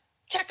time.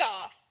 Check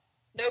off.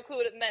 No clue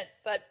what it meant,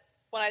 but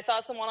when I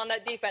saw someone on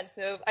that defense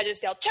move, I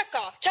just yelled, check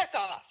off, check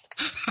off.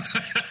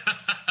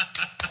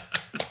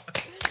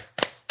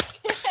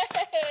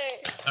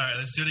 All right,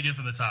 let's do it again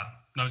from the top.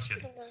 No, I'm just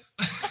kidding.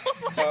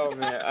 Oh,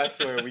 man, I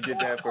swear we did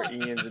that for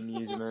Ian's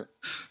amusement.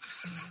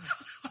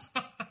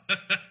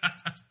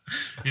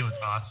 It was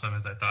awesome,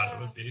 as I thought it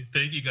would be.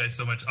 Thank you guys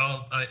so much.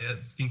 I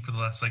think for the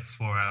last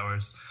 4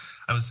 hours,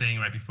 I was saying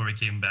right before we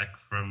came back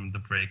from the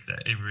break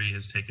that Avery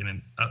has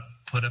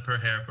put up her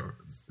hair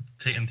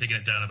and taken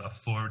it down about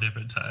 4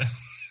 different times.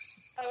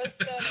 I was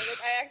so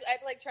nervous. I had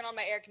to turn on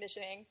my air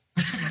conditioning.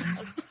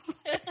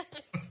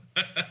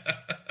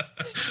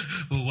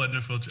 Well,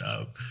 wonderful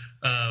job.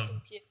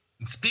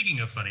 Speaking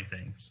of funny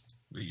things,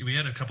 we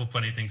had a couple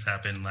funny things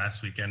happen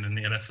last weekend in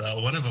the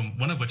NFL. One of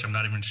which I'm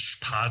not even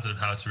positive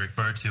how to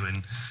refer to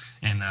in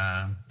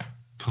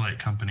polite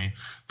company.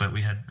 But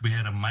we had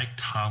a Mike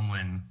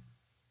Tomlin.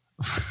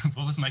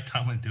 What was Mike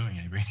Tomlin doing,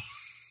 Avery?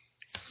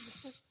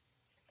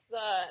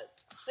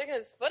 Sticking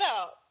his foot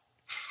out.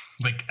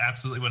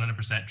 Absolutely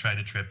 100% tried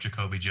to trip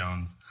Jacoby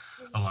Jones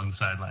along the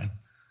sideline.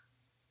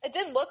 It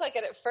didn't look like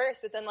it at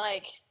first, but then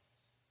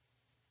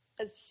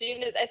as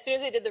soon as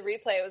they did the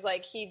replay, it was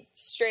he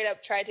straight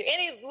up tried to,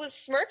 and he was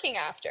smirking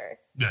after.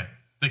 Right.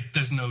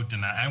 There's no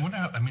deny. I wonder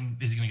how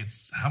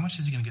much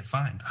is he going to get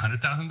fined?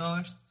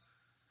 $100,000?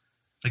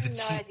 I have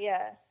no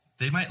idea.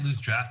 They might lose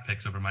draft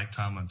picks over Mike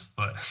Tomlin's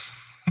foot.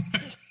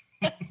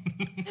 This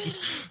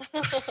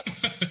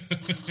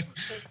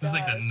is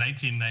like the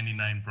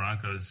 1999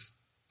 Broncos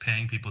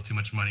paying people too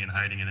much money and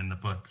hiding it in the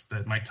books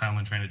that Mike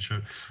Tomlin trying to show.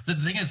 The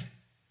thing is,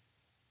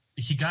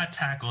 he got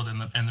tackled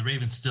and the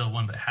Ravens still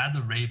won. But had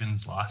the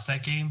Ravens lost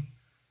that game,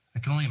 I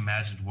can only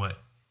imagine what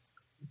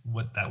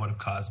that would have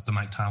caused the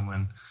Mike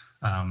Tomlin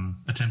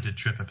attempted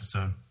trip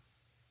episode.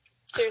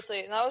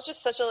 Seriously, that was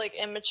just such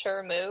a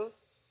immature move.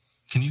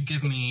 Can you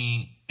give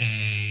me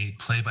a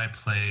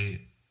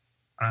play-by-play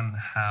on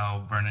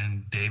how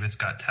Vernon Davis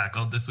got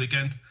tackled this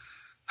weekend?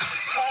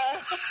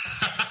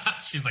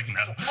 She's like,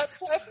 no.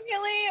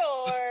 Appropriately,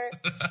 or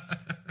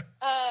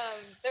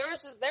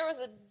there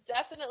was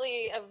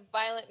definitely a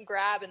violent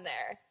grab in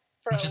there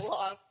for a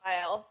long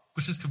while,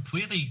 which is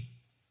completely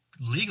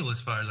legal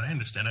as far as I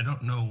understand. I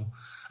don't know.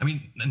 I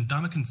mean, and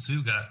Ndamukong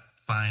Suh got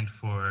fined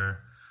for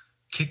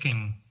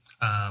kicking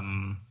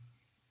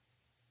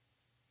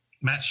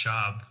Matt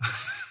Schaub.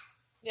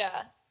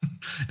 Yeah.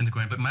 In the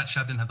groin, but Matt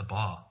Schaub didn't have the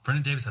ball.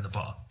 Vernon Davis had the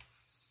ball.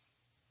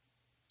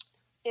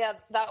 Yeah,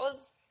 that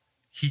was.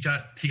 He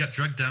got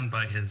drugged down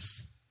by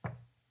his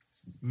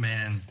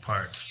man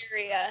part.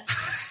 Area.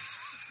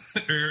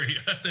 Area.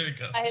 There we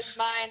go. His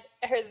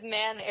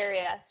man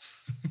area.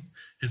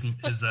 His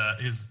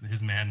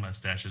man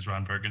mustache, as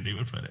Ron Burgundy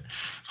would put it.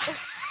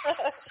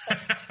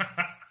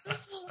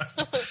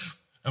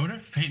 I wonder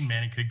if Peyton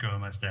Manning could grow a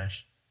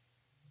mustache.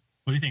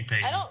 What do you think,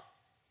 Peyton? I don't.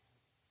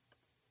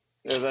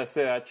 As I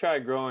said, I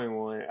tried growing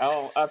one.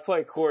 I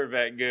play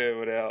quarterback good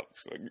without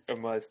a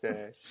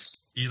mustache.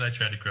 Eli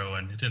tried to grow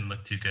one. It didn't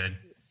look too good.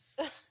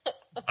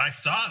 I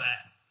saw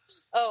that.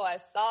 Oh, I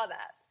saw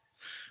that.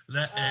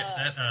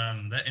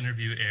 That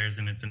interview airs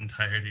in its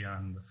entirety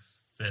on the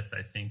 5th,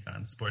 I think,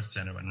 on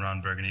SportsCenter when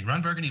Ron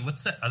Burgundy.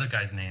 What's that other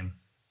guy's name?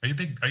 Are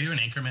you an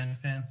Anchorman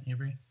fan,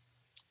 Avery?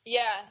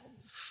 Yeah,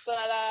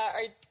 but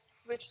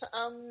it's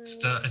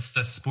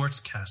the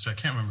sportscaster. I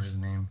can't remember his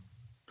name.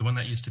 The one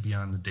that used to be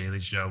on the Daily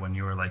Show when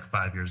you were like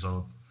 5 years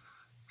old.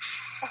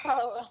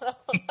 Oh.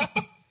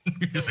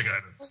 You're like,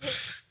 I don't know.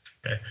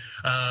 Okay.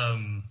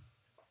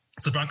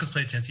 So Broncos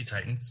played Tennessee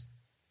Titans.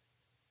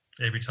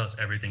 Avery, tell us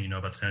everything you know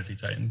about the Tennessee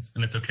Titans,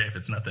 and it's okay if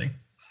it's nothing.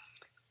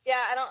 Yeah,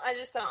 I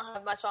just don't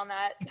have much on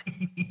that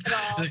at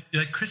all.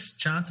 Like Chris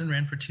Johnson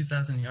ran for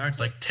 2,000 yards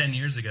like 10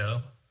 years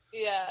ago.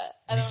 Yeah,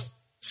 I don't. He's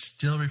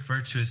still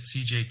referred to as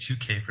CJ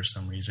 2K for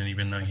some reason,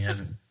 even though he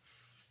hasn't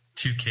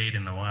 2K'd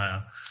in a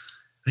while.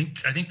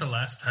 I think the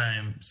last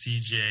time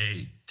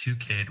CJ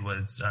 2K'd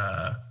was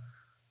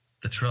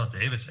the Terrell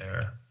Davis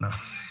era. No,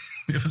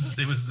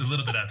 it was a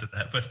little bit after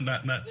that, but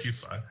not too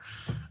far.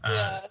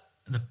 Yeah,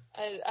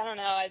 I don't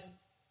know.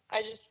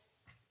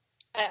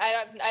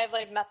 I have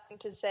like nothing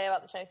to say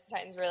about the Tennessee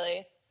Titans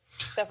really,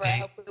 except for I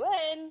hope we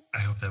win. I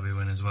hope that we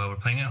win as well. We're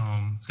playing at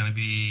home. It's going to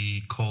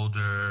be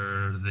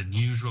colder than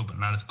usual, but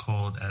not as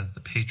cold as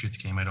the Patriots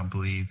game, I don't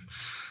believe.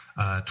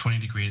 20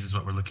 degrees is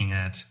what we're looking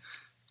at.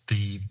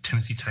 The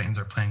Tennessee Titans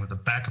are playing with a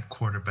backup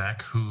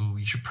quarterback who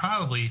you should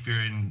probably, if you're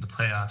in the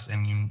playoffs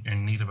and you're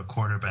in need of a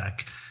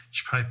quarterback, you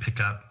should probably pick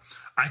up.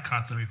 I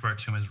constantly refer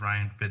to him as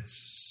Ryan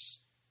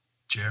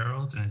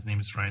Fitzgerald, and his name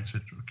is Ryan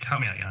Fitzgerald.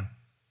 Help me out, Jan.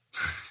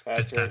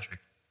 Fitzpatrick.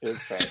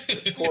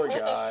 Poor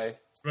guy.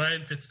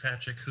 Ryan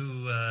Fitzpatrick,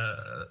 who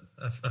a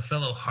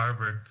fellow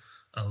Harvard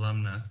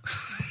alumna.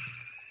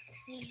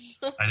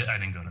 I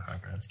didn't go to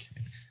Harvard. I was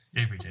kidding.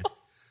 Avery did,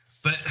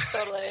 but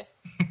totally.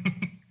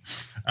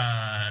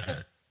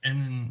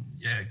 And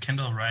yeah,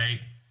 Kendall Wright.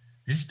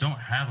 They just don't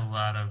have a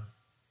lot of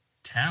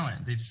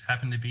talent. They just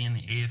happen to be in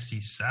the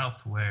AFC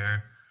South,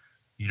 where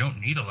you don't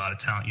need a lot of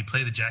talent. You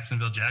play the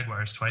Jacksonville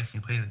Jaguars twice,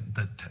 and you play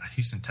the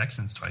Houston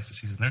Texans twice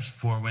this season. There's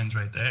 4 wins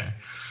right there.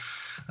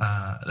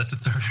 That's a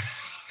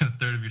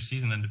third of your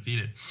season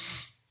undefeated.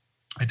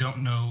 I don't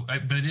know,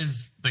 but it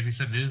is, like we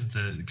said, it is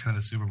the kind of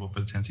the Super Bowl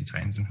for the Tennessee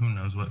Titans, and who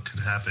knows what could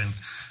happen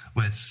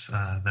with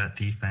that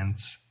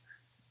defense.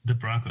 The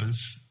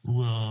Broncos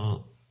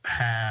will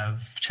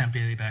have Champ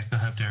Bailey back. They'll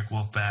have Derek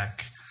Wolfe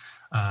back.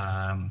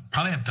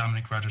 Probably have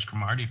Dominic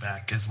Rodgers-Cromartie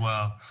back as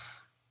well,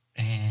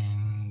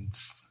 and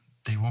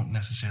they won't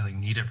necessarily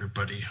need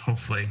everybody,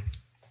 hopefully.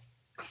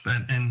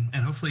 But and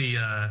hopefully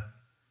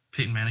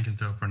Peyton Manning can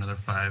throw for another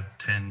 5,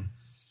 10,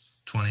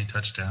 20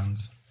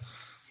 touchdowns.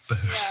 But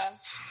yeah,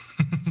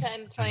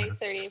 10, 20,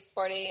 30,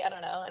 40, I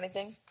don't know,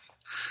 anything.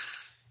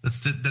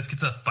 Let's get to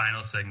the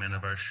final segment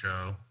of our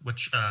show,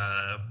 which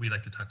we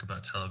like to talk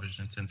about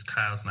television since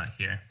Kyle's not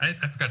here. I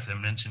forgot to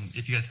mention,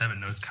 if you guys haven't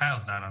noticed,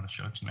 Kyle's not on the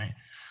show tonight.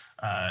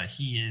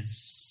 He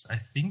is, I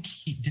think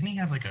didn't he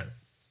have like a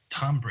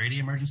Tom Brady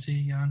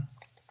emergency, Jan?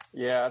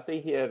 Yeah, I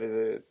think he had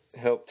to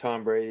help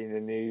Tom Brady in the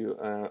new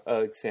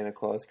Santa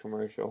Claus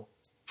commercial.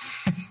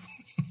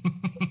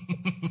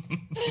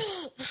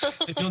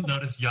 If you'll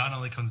notice, Jan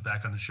only comes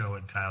back on the show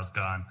when Kyle's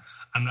gone.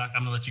 I'm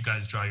going to let you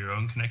guys draw your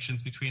own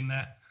connections between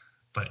that,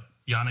 but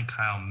Jan and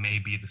Kyle may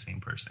be the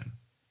same person.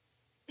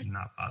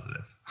 Not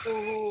positive.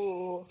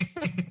 Ooh.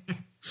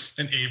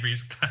 And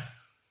Avery's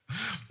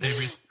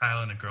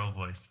Kyle in a girl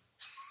voice.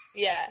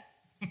 Yeah.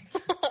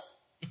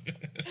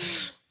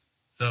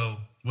 So,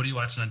 what are you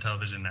watching on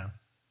television now?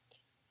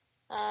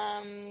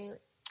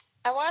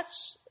 I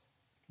watch.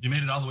 You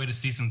made it all the way to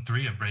season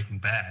 3 of Breaking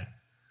Bad.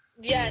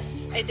 Yes,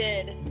 I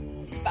did.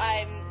 But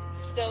I'm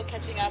still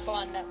catching up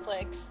on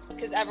Netflix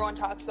because everyone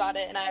talks about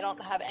it and I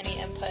don't have any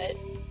input.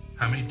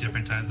 How many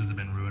different times has it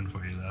been ruined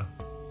for you, though?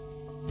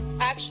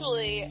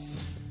 Actually,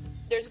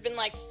 there's been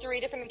like 3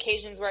 different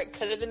occasions where it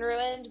could have been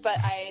ruined, but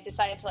I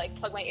decided to like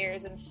plug my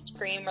ears and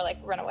scream or like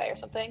run away or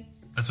something.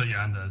 That's what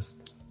Jan does.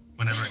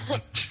 When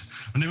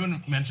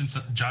anyone mentions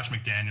Josh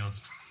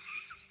McDaniels,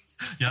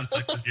 Jan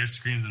plugs his ears,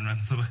 screams, and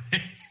runs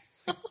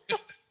away.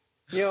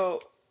 You know,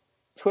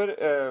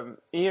 Twitter.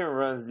 Ian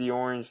runs the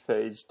Orange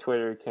Page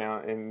Twitter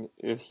account, and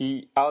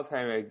I was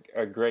having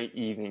a great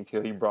evening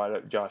till he brought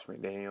up Josh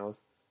McDaniels.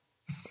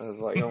 I was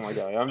like, oh my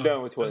god, I'm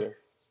done with Twitter.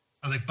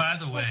 I was like, by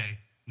the way,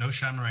 no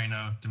Sean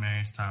Moreno,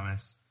 Demaryius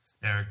Thomas,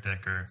 Eric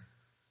Decker,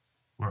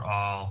 we're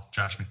all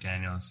Josh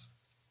McDaniels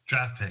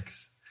draft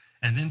picks.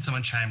 And then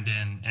someone chimed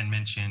in and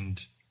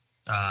mentioned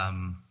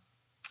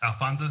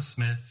Alphonso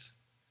Smith.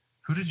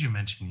 Who did you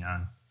mention,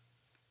 Jan?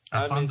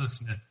 Alphonso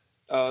Smith.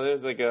 Oh,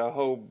 there's like a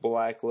whole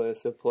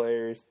blacklist of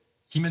players.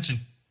 He mentioned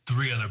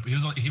 3 other.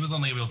 He was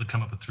only able to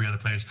come up with 3 other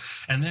players.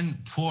 And then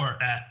poor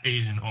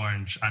 @Asian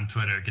Orange on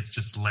Twitter gets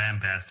just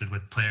lambasted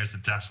with players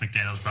that Josh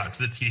McDaniels brought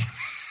to the team.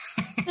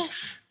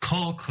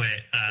 Cole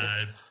quit.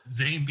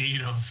 Zane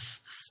Beadles,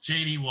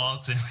 J.D.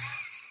 Walton.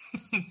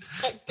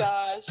 Oh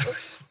gosh.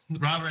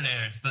 Robert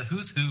Ayers, the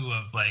who's who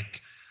of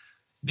like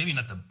maybe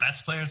not the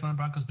best players on the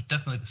Broncos, but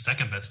definitely the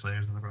second best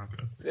players on the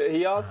Broncos.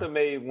 He also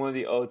made one of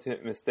the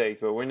ultimate mistakes,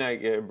 but we're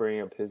not going to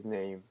bring up his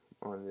name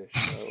on this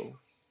show.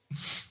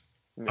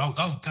 No.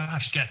 Oh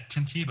gosh, yeah,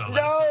 Tim Tebow.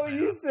 No,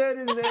 you said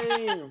his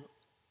name.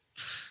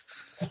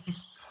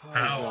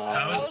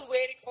 I was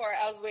waiting for it.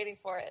 I I was waiting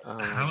for it. Oh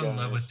How in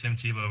love with Tim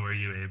Tebow were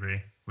you,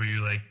 Avery? Were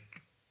you like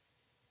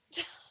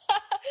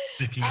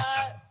thinking of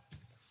that?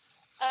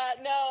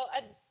 No,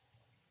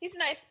 he's a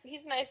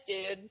nice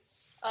dude.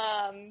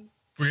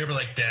 Were you ever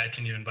like, Dad,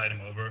 can you invite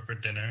him over for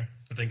dinner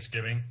for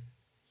Thanksgiving?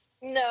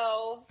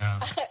 No. No.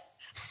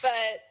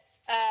 But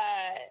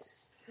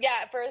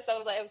yeah, at first I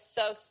was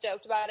so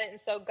stoked about it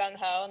and so gung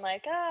ho and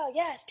like, oh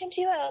yes, Tim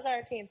Tebow is on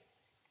our team.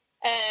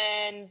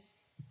 And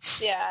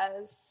yeah,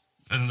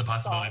 and then the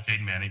possibility of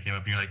Peyton Manning came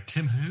up, and you're like,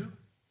 Tim who?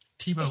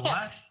 Tebow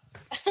what?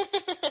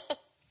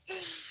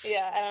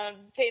 Yeah,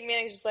 Peyton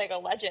Manning's just like a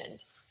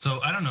legend. So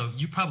I don't know.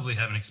 You probably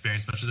haven't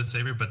experienced much of this,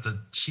 Avery, but the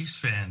Chiefs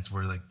fans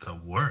were like the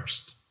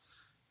worst.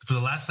 For the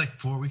last like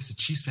 4 weeks, the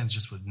Chiefs fans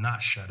just would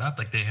not shut up.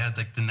 Like they had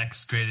like the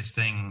next greatest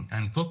thing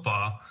in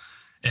football.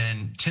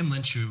 And Tim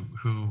Lynch,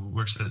 who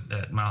works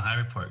at Mile High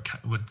Report,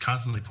 would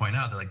constantly point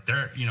out that like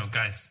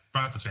guys,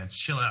 Broncos fans,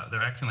 chill out.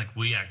 They're acting like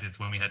we acted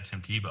when we had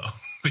Tim Tebow.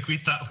 Like we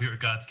thought we were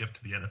God's gift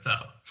to the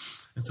NFL.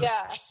 And so,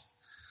 yeah.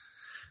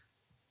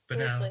 But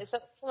seriously, now,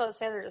 some of those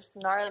fans are just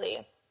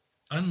gnarly.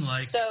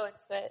 Unlike so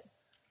into it.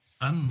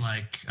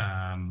 Unlike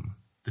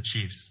the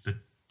Chiefs, the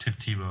Tim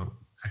Tebow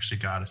actually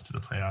got us to the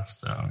playoffs,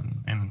 though.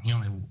 And he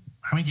only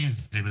 – how many games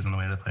did he lose on the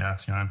way to the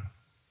playoffs, Jan?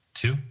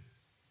 2?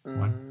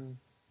 1?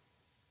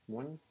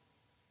 1?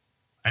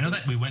 I know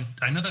that we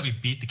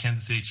beat the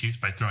Kansas City Chiefs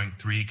by throwing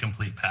 3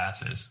 complete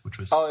passes, which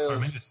was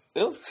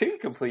it was 2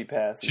 complete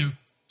passes.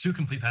 Two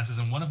complete passes,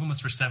 and one of them was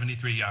for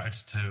 73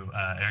 yards to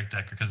Eric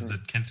Decker because the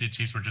Kansas City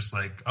Chiefs were just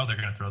like, oh, they're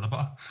going to throw the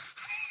ball.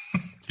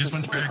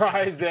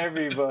 Surprised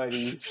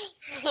everybody.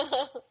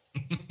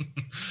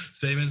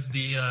 Same as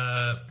the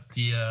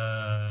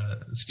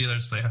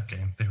Steelers playoff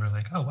game. They were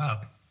like, oh, wow,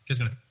 you guys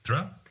going to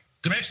throw?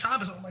 Demaryius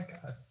Thomas, oh, my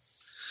God.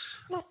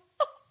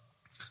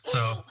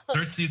 So,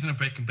 third season of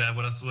Breaking Bad.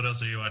 What else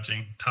are you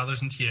watching?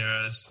 Toddlers and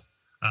Tiaras.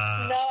 No,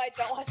 I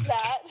don't watch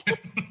that.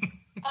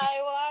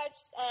 I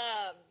watched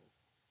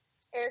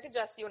Eric and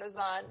Jesse when it was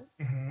on.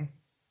 Mm-hmm.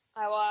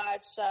 I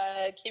watched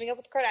Keeping Up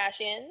with the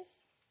Kardashians.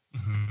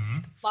 Mm-hmm.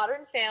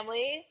 Modern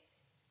Family.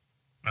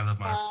 I love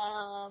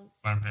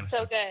Modern Family.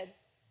 So good.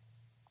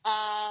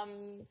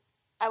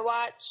 I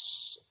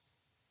watch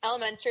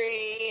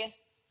Elementary.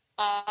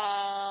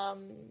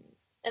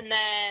 And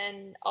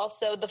then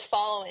also The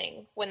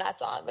Following when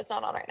that's on, but it's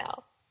not on right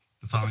now.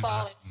 The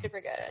Following is super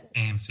good.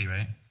 AMC,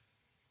 right?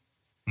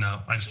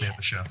 No, I just made up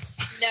a show.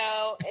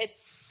 No, it's...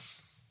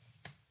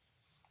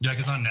 Yeah,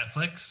 it's on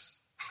Netflix.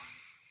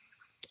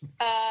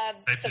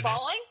 The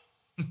Following?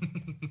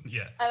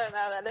 Yeah. I don't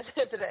know if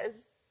it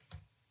is.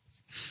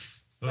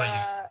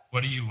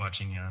 What are you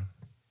watching, Jan?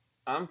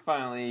 I'm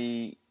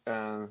finally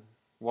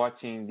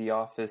watching The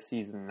Office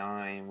Season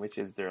 9, which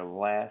is their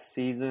last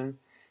season.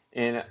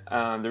 And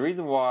the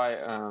reason why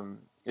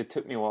it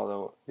took me a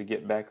while to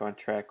get back on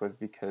track was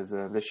because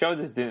the show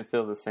just didn't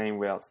feel the same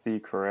without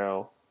Steve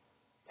Carell.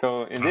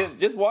 So, and then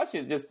just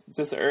watching it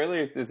just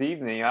earlier this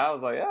evening, I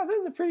was like, oh, this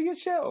is a pretty good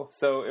show.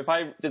 So if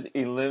I just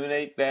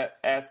eliminate that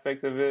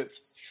aspect of it,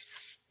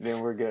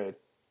 then we're good.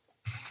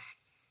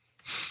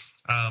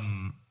 I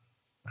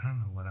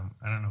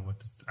don't know what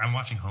I'm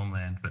watching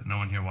Homeland, but no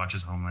one here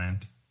watches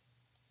Homeland,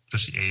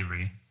 especially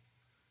Avery.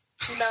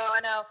 No, I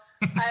know.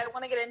 I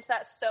want to get into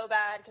that so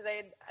bad because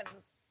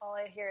all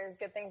I hear is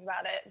good things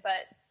about it,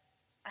 but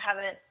I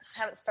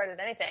haven't started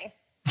anything.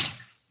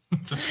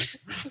 So,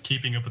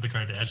 Keeping Up with the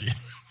Kardashians.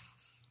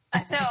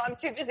 I know. I'm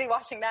too busy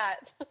watching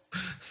that.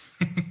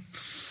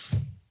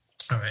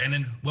 All right, and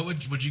then what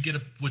would you get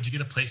a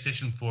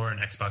PlayStation 4 and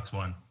Xbox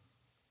One?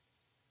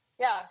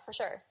 Yeah, for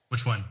sure.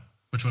 Which one?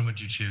 Which one would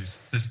you choose?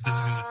 This is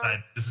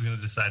going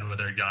to decide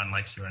whether Jan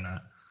likes you or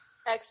not.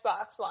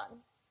 Xbox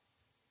One.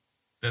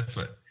 That's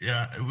what.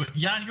 Yeah,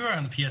 Jan, you are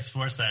on the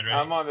PS4 side, right?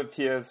 I'm on the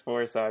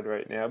PS4 side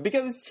right now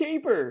because it's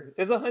cheaper.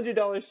 It's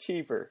 $100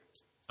 cheaper.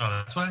 Oh,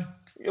 that's why.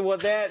 Well,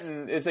 that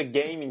and it's a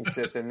gaming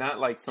system, not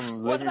like some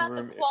living room. What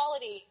about the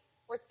quality?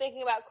 We're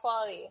thinking about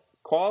quality.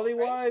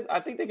 Quality-wise, right? I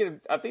think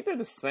they're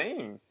the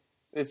same.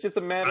 It's just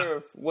a matter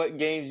of what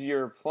games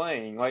you're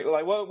playing. Like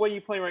what are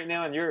you playing right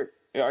now? And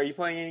are you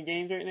playing any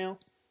games right now?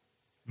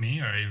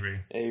 Me or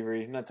Avery?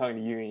 Avery. I'm not talking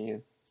to you,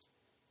 Ian.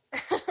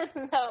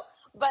 No,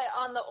 but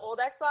on the old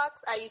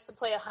Xbox, I used to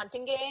play a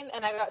hunting game,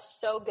 and I got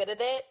so good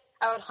at it.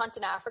 I would hunt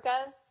in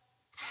Africa,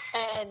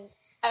 and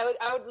I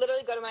would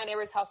literally go to my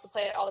neighbor's house to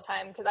play it all the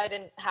time because I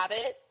didn't have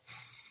it.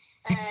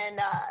 And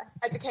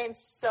I became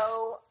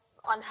so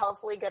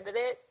unhealthily good at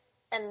it,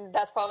 and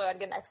that's probably why I'd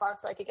get an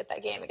Xbox so I could get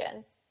that game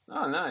again.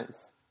 Oh,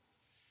 nice.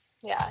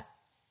 Yeah.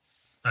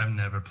 I've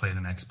never played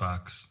an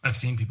Xbox. I've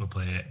seen people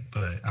play it,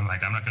 but I'm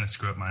like, I'm not going to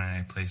screw up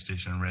my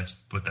PlayStation wrist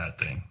with that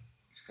thing.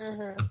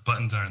 Mm-hmm. The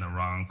buttons are in the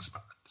wrong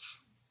spots.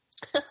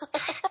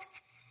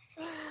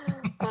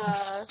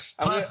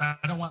 Plus, I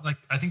don't want,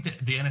 I think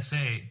that the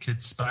NSA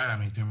could spy on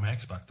me through my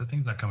Xbox. The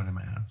thing's not coming in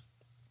my house.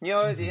 You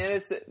know, the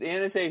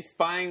NSA is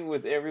spying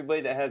with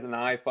everybody that has an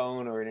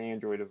iPhone or an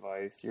Android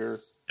device.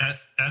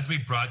 As we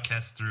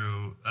broadcast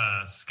through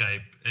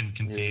Skype and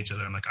can see each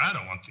other, I'm like, I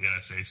don't want the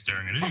NSA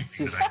staring at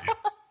anything that I do.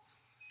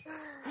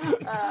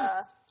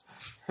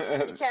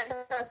 You can't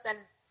trust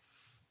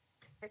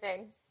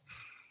anything.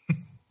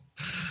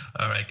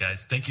 All right,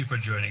 guys. Thank you for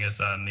joining us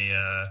on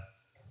the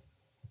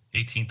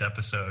 18th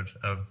episode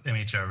of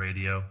MHR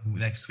Radio.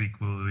 Next week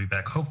we'll be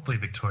back, hopefully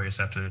victorious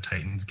after the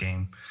Titans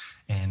game.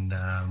 And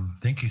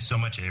thank you so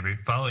much, Avery.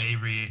 Follow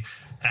Avery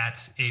at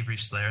Avery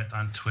Schlereth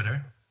on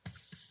Twitter.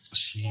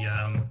 She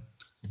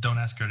don't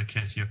ask her to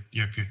kiss you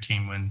if your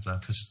team wins,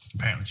 because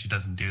apparently she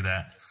doesn't do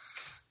that.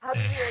 I'll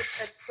give you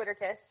a Twitter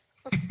kiss.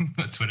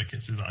 A Twitter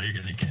kiss is all you're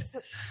gonna get.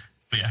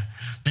 But yeah,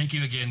 thank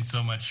you again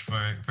so much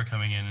for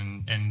coming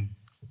in and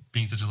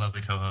being such a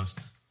lovely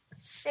co-host.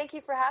 Thank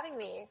you for having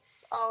me.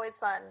 It's always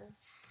fun.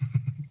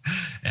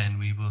 And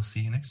we will see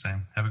you next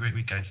time. Have a great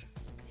week, guys.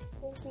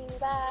 Thank you.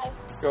 Bye.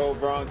 Go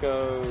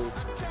Broncos.